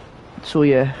think. So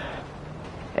yeah.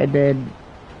 And then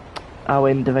I'll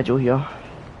end the video here.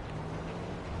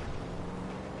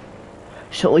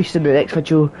 So at least in the next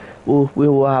video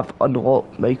we'll have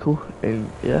unlocked Michael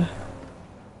and yeah.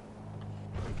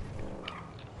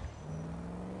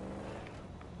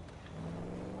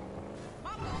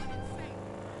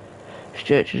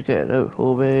 Stretch is getting out,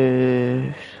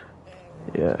 homies.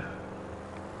 Yeah.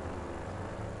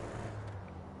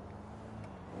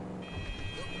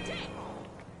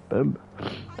 Boom.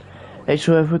 Right,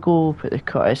 so if we go put the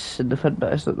cuts in the front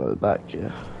bit, it's not the back,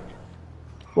 yeah.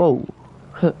 Whoa.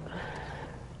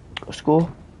 Let's go.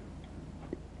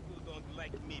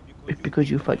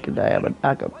 Because you fucking I am an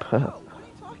agap.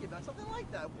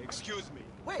 Excuse me.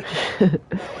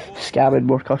 Scamming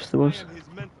more customers.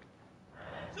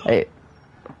 Hey.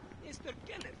 Mr.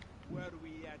 Kenneth, where are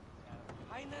we at?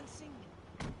 Financing?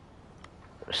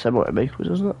 Similar to Michael's,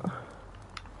 isn't it?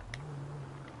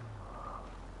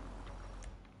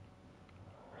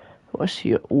 What's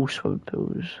here? All swimming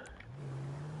pools.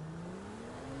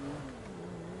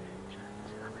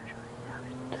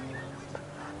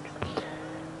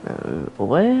 Now,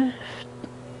 left.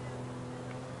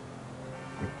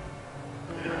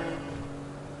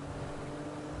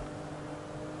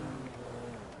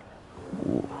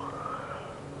 Ooh.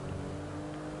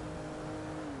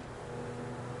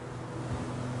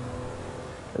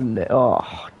 And then, oh,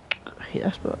 I hate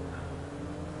this bit.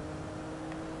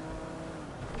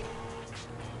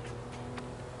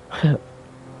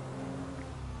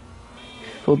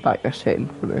 Pull back this setting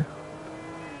for now.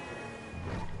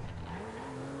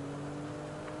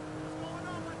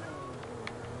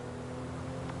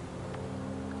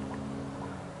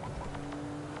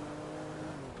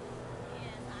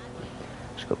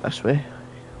 Let's go this way.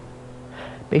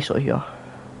 Basically here.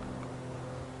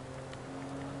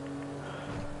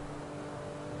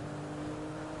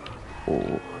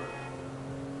 Oh.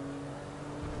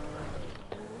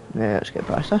 Now let's get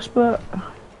past this bit.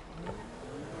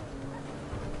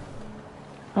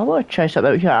 I want to try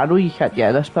something out here. I know you can't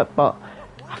get this bit, but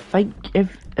I think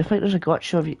if there's a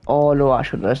glitch of you. Oh no,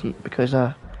 actually there isn't because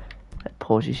it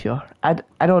pauses here. And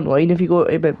online, if you go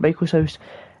to Michael's house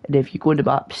and if you go in the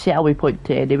map, set a waypoint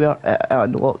to anywhere, it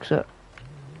unlocks it.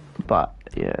 But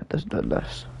yeah, it doesn't do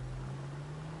this.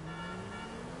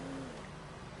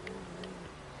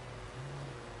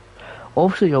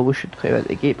 Obviously, you always should climb out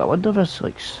the gate, but I wonder if there's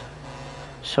like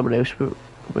someone else we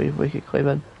could climb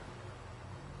in.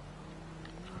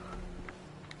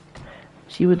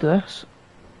 See with this?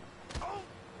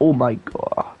 Oh my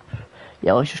god.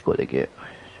 Yeah, let's just go to the gate.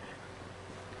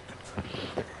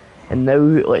 And now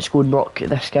let's go knock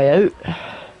this guy out.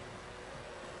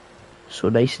 So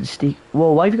nice and steep.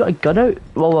 Whoa, why have you got a gun out?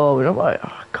 Whoa, we're not like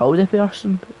kill the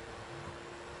person.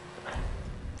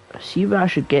 See if I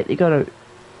should get the gun out.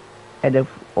 And if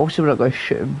obviously we're not going to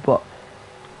shoot him, but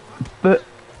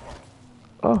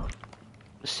oh,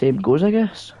 same goes, I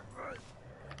guess.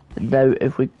 And now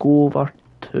if we go over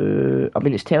to, I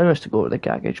mean it's telling us to go to the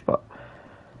garage, but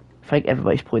think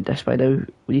everybody's played this by now.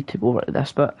 We need to go over to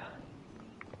this bit.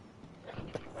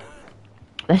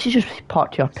 This is just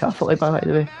parked here perfectly, by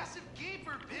the way.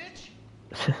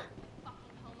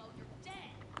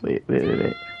 Wait.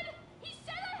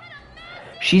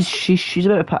 She's a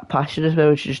bit of passion as well,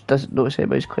 and she just doesn't notice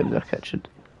anybody's cleaning their kitchen.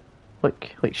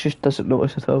 Like she just doesn't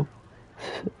notice at all.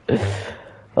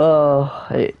 Oh,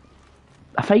 I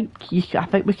think we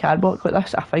can work like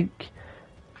this. I think,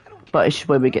 but it's just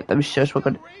when we get downstairs we're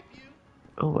going.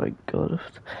 Oh my god!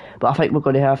 But I think we're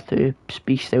going to have to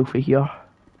be stealthy here.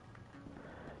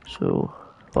 So,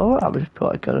 oh, I was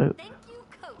put a gun out. Thank you,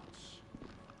 coach.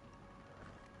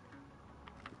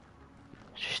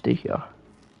 Just stay here.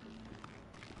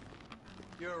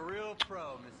 You're a real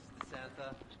pro, Mrs.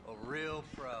 DeSanta. A real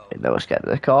pro. Right, now let's get into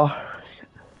the car.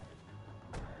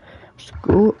 Let's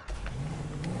go.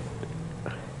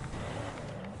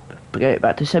 Bring it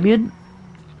back to Simeon.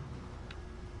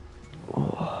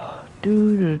 Oh,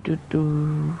 do.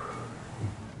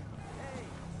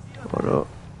 Oh no.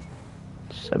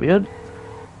 Simeon.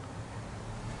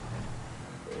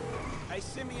 Hey,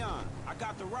 Simeon, I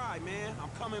got the ride, man. I'm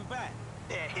coming back.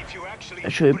 If you actually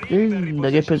In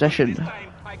a good position.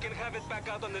 I can have it back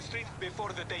out on the street before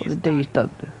the day What the day is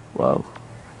done. Wow.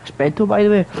 It's mental, by the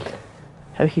way.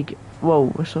 How he get. Whoa,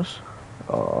 what's this?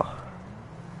 Oh.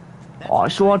 Oh,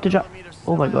 it's so hard to jump.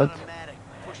 Oh my god.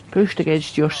 Pushed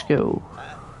against your skill.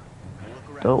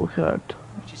 Don't look hard.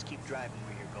 Just keep driving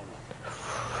where you're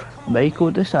going.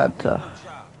 Michael DeSanta.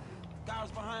 Guy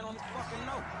was behind on his fucking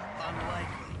note.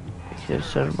 Unlikely.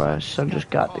 Because my son just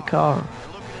got the car. Looking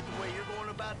at the way you're going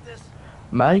about this,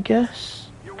 My guess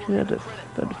could have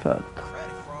been fun.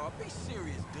 Credit fraud. Be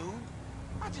serious, dude.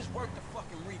 I just worked the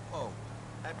fucking repo.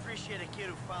 I appreciate a kid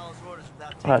who follows orders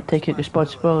without Alright, taking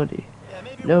responsibility. Yeah,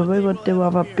 maybe No, one we day want to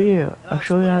we'll have a beer. I'll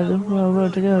show you how the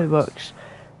world together works.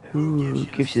 Who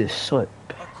gives you the slip?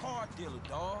 A car dealer,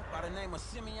 dog, by the name of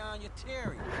Simeon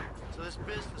Yeteri. So this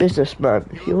business.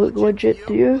 Businessman, he look legit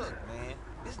to you? Look, man,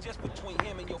 this is just between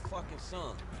him and your fucking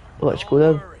son. Let's go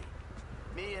then. Worry.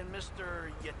 Me and Mr.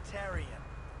 Yetarian.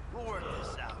 We'll work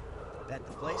this out. That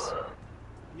the place?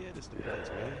 Yeah, this the place,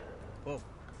 man. Whoa.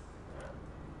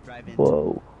 Drive in.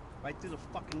 Whoa. Right through the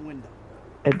fucking window.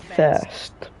 And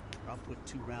fast. I'll put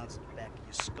 2 rounds in the back of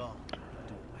your skull. Do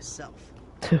it myself.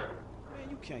 Man,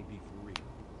 you can't be for real.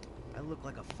 I look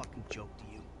like a fucking joke to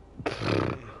you.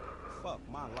 Man, fuck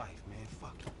my life, man.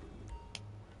 Fuck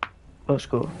it. Let's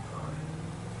go.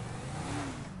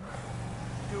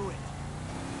 Do it.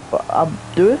 But I'm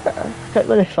doing it. I can't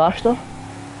go any faster.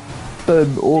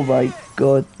 Boom. Oh my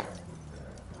god.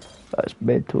 That's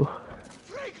mental.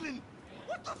 Franklin,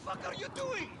 what the fuck are you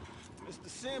doing? Mr.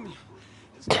 Simeon.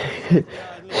 Now it's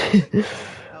too big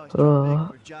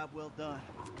for a job well done.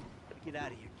 Get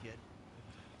out of here, kid.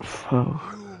 Oh.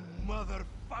 You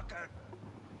motherfucker.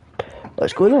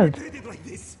 Let's go then. Treated like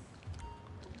this.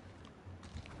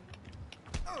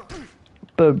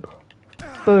 Boom.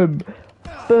 Boom.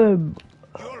 Boom.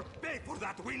 You'll pay for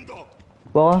that window.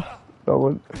 What? No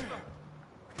one.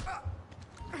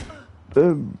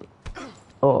 Boom.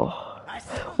 Oh.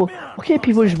 Well, okay,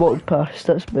 people just walking past.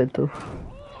 That's mental.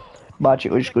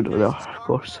 Magic was just going over there, of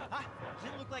course.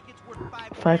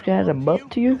 5 grand a month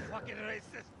to you?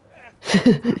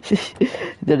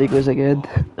 There he goes again.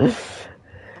 I'll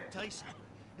tell you something.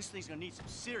 This thing's gonna need some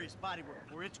serious body work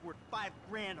or it's worth 5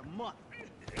 grand a month.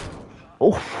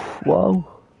 Oh, wow.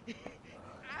 He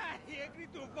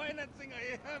agreed to financing.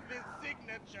 I have his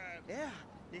signature. Yeah,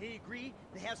 did he agree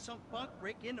to have some punk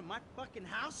break into my fucking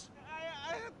house?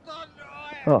 I don't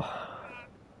know. Oh.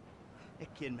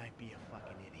 That kid might be a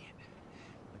fucking idiot,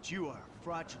 but you are a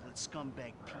fraudulent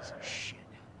scumbag piece of shit.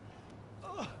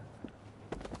 Ugh.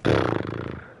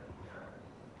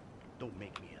 Don't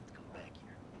make me have to come back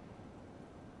here.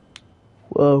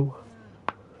 Whoa.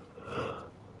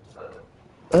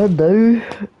 And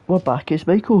now we're back as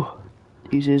Michael.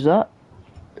 Easy as that.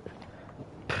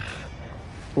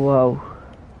 Wow.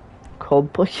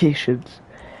 Complications.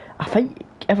 I think,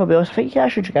 if I'm honest, I think I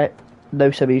should drive. Now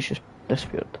Sammy's just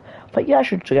disappeared. I think I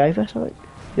should drive this, I think.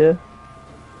 Yeah.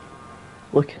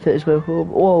 Look at it as well home.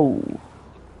 Whoa.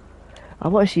 I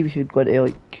want to see if we could go into,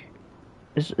 like,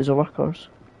 is our workers.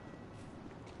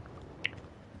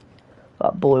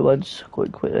 That blue one's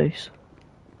going quite nice.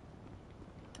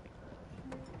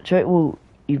 Do you think we'll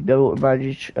even be able to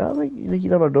manage? I think you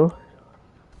never know.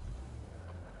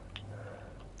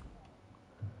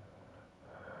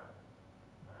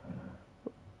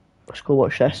 Let's go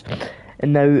watch this.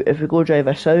 And now, if we go drive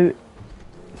this out,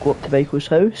 go up to Michael's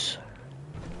house.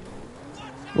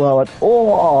 Well,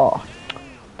 oh,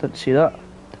 didn't see that.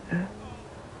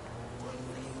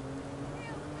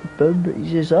 Boom,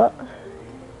 easy as that.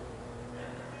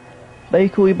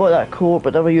 Michael, you bought that coat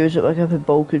but never used it. My given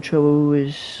ball control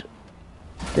is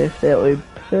definitely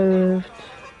improved.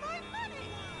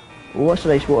 Oh, that's a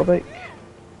nice motorbike.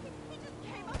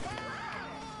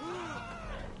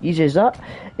 Easy as that.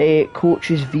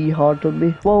 Coach is V hard on me.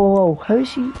 Whoa, whoa, whoa, how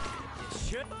is he?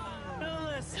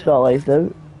 It's not alive now.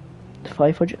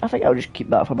 500. I think I'll just keep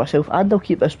that for myself, and I'll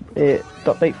keep this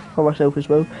dirt bike for myself as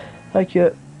well. Thank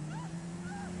you.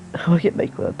 I'll get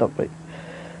Michael a dirt bike.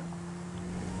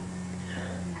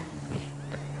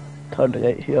 Turn the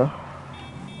light here.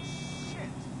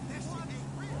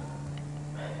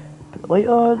 Put the light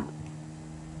on.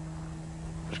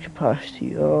 There's capacity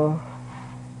here.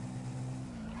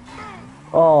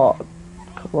 Oh,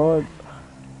 come on.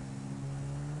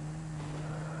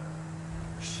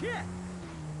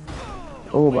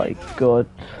 Oh my god.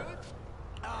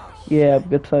 Yeah, I'm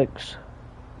good, thanks.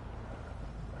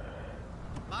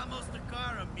 Vamos the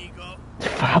car, amigo.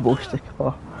 Vamos the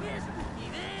car.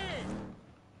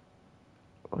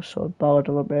 What's on Ballad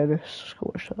of a Menace? Let's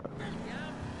go watch that.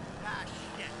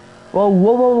 Whoa,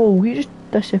 whoa, whoa, whoa, he just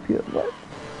disappeared, man.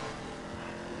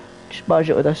 Just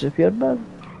magically disappeared, man.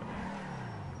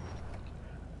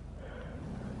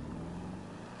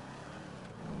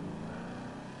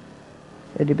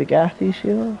 Any Bugattis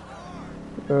here?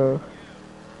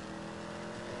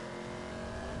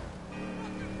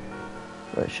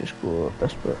 Let's just go up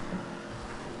this bit.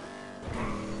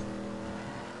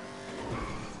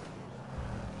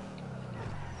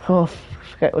 Oh,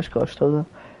 forget what's got still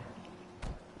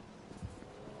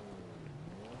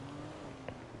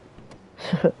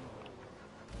there.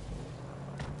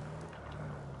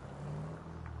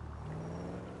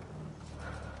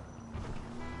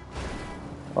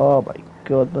 Oh my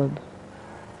god, man.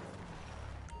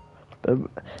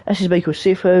 This is Michael's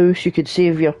safe house. You can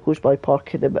save vehicles by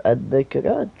parking them in the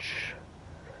garage.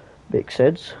 Makes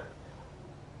sense.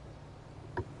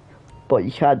 But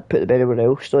you can't put them anywhere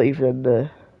else, not even in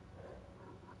the,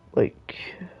 like,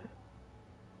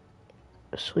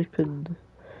 sleep in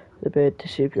the bed to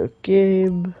save your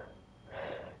game.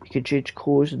 You can change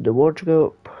clothes in the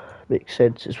wardrobe. Makes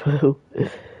sense as well.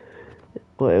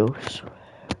 What else?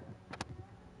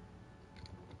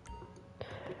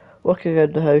 Working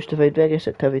around the house to find various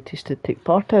activities to take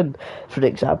part in. For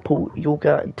example,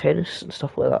 yoga and tennis and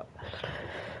stuff like that.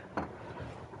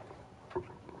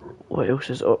 What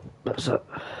else is up? That's it.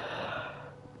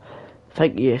 I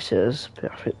think yes it is.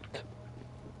 Perfect.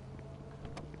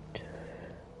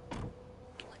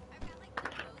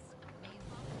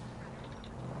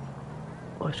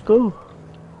 Let's go.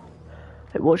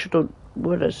 Hey, what should I...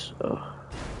 Where is...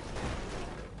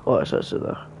 Oh, it's in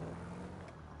there.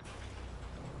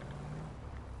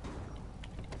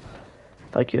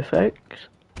 Thank you, thanks.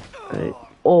 Right.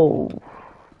 Oh.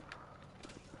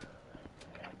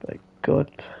 My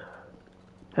god.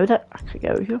 How did I can't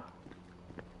get out of here?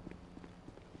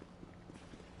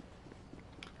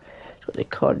 Got the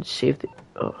card and saved it.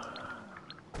 Oh.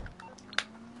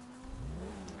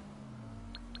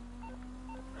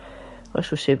 Let's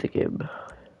go save the game.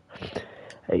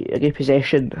 Right, again,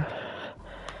 possession.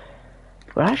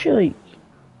 We're actually like,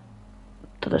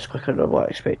 done this quicker than what I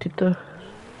expected to.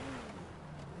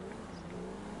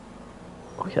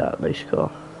 Look at that nice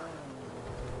car.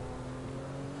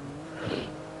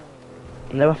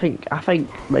 Now I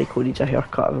think Michael needs a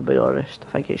haircut, if I'm being honest.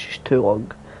 I think it's just too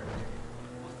long.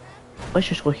 Let's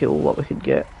just look at what we can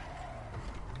get.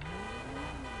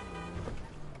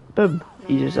 Boom,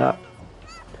 easy as that.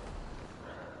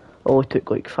 Oh, it took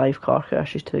like 5 car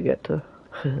crashes to get to.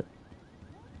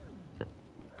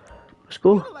 Let's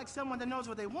go. You look like someone that knows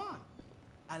what they want.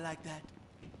 I like that.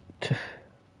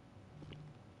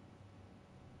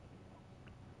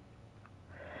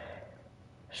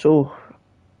 So,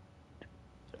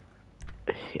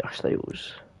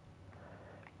 hairstyles.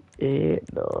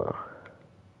 No.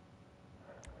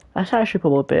 That's actually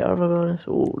probably better, if I'm honest.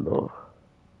 Oh no.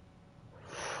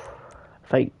 I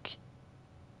think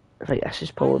this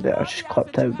is probably better, just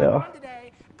clipped out better.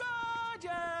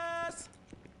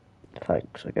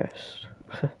 Thanks, I guess.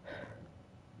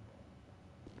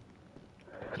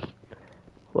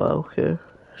 Well, okay,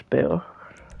 it's better.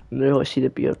 Now let's see the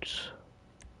beards.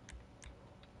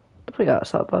 I don't think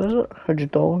that's that bad, is it?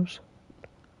 $100.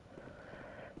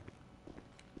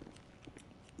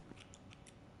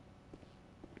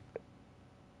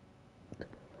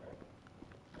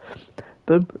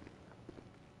 Boom.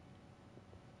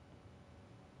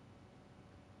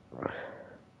 I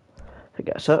think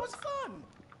that's it. It was fun.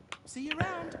 See you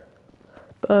around.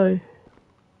 Bye.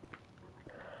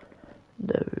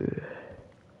 No.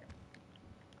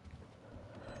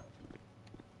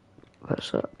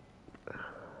 That's it.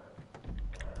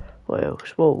 What else?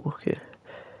 Whoa, okay.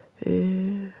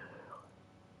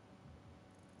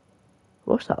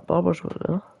 What's that barber's one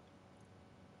there?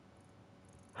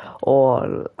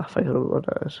 Oh, I think I know what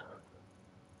that is.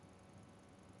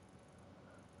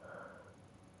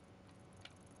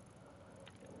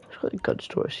 It's got a gun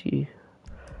store, see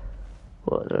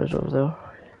what there is over there.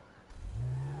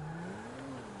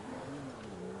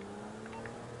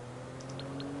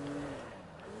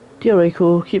 Dear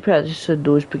Rico, keep practicing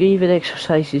those breathing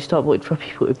exercises, stop looking for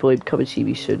people to blame, come and see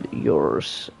me soon.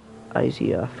 Yours,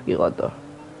 Isaiah Freelander.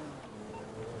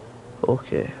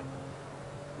 Okay.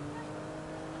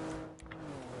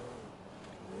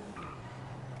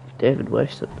 David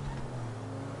Weston.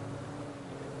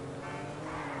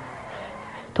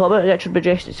 Talk about Richard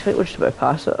Majestic. I think we're just about to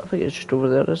pass it. I think it's just over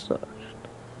there, isn't it?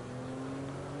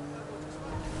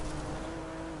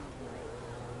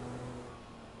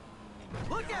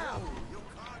 Look out!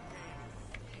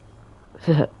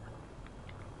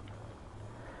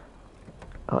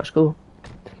 Let's go.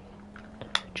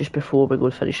 Just before we go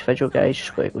and finish the video, guys,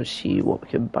 just going to go see what we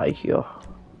can buy here.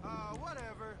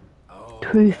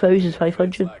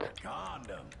 2,500.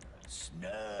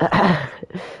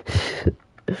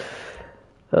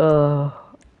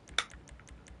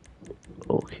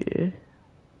 Okay.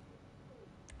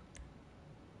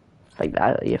 I think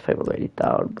that, yeah, I think we're going to need that,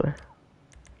 aren't we?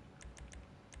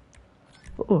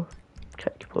 Oh,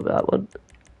 can't keep on with that one.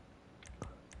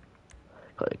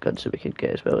 Got a gun so we can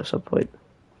get as well at some point.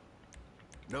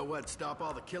 Know what'd stop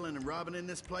all the killing and robbing in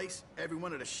this place? Every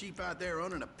one of the sheep out there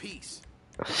owning a piece.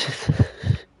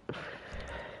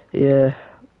 Yeah.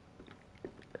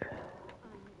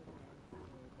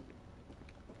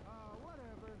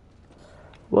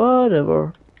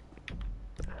 Whatever.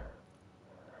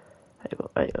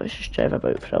 Right, let's just drive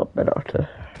about for a minute or two.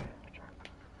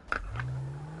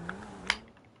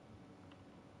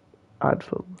 Add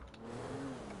film.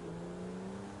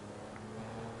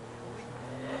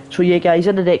 So yeah guys,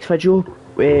 in the next video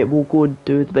we'll go and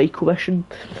do the Michael mission.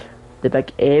 The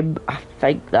big M. I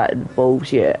think that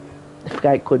involves, yeah,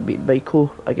 Franklin meeting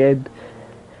Michael again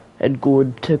and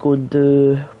going and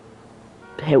do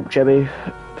help Jimmy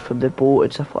from the boat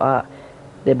and stuff like that.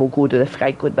 Then we'll go to the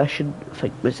Franklin mission. I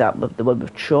think was that the one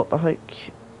with Chop, I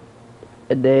think.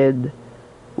 And then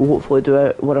we'll hopefully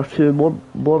do one or two more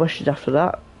missions after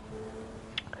that.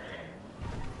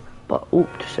 But 2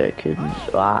 seconds.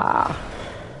 But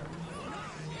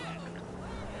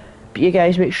yeah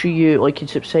guys, make sure you like and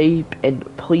subscribe, and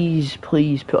please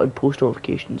put on post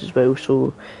notifications as well,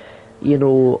 so you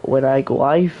know when I go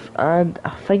live. And I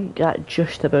think that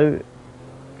just about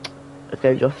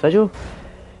rounds off the video.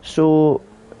 So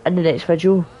in the next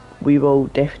video we will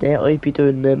definitely be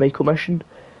doing the Michael mission,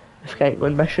 the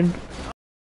Franklin mission,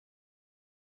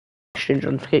 Stranger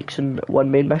and Freaks, and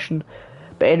one main mission.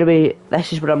 But anyway,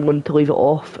 this is where I'm going to leave it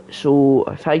off. So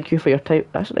thank you for your time.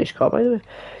 That's a nice car, by the way.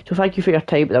 So thank you for your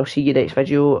time, and I'll see you next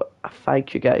video.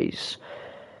 Thank you guys.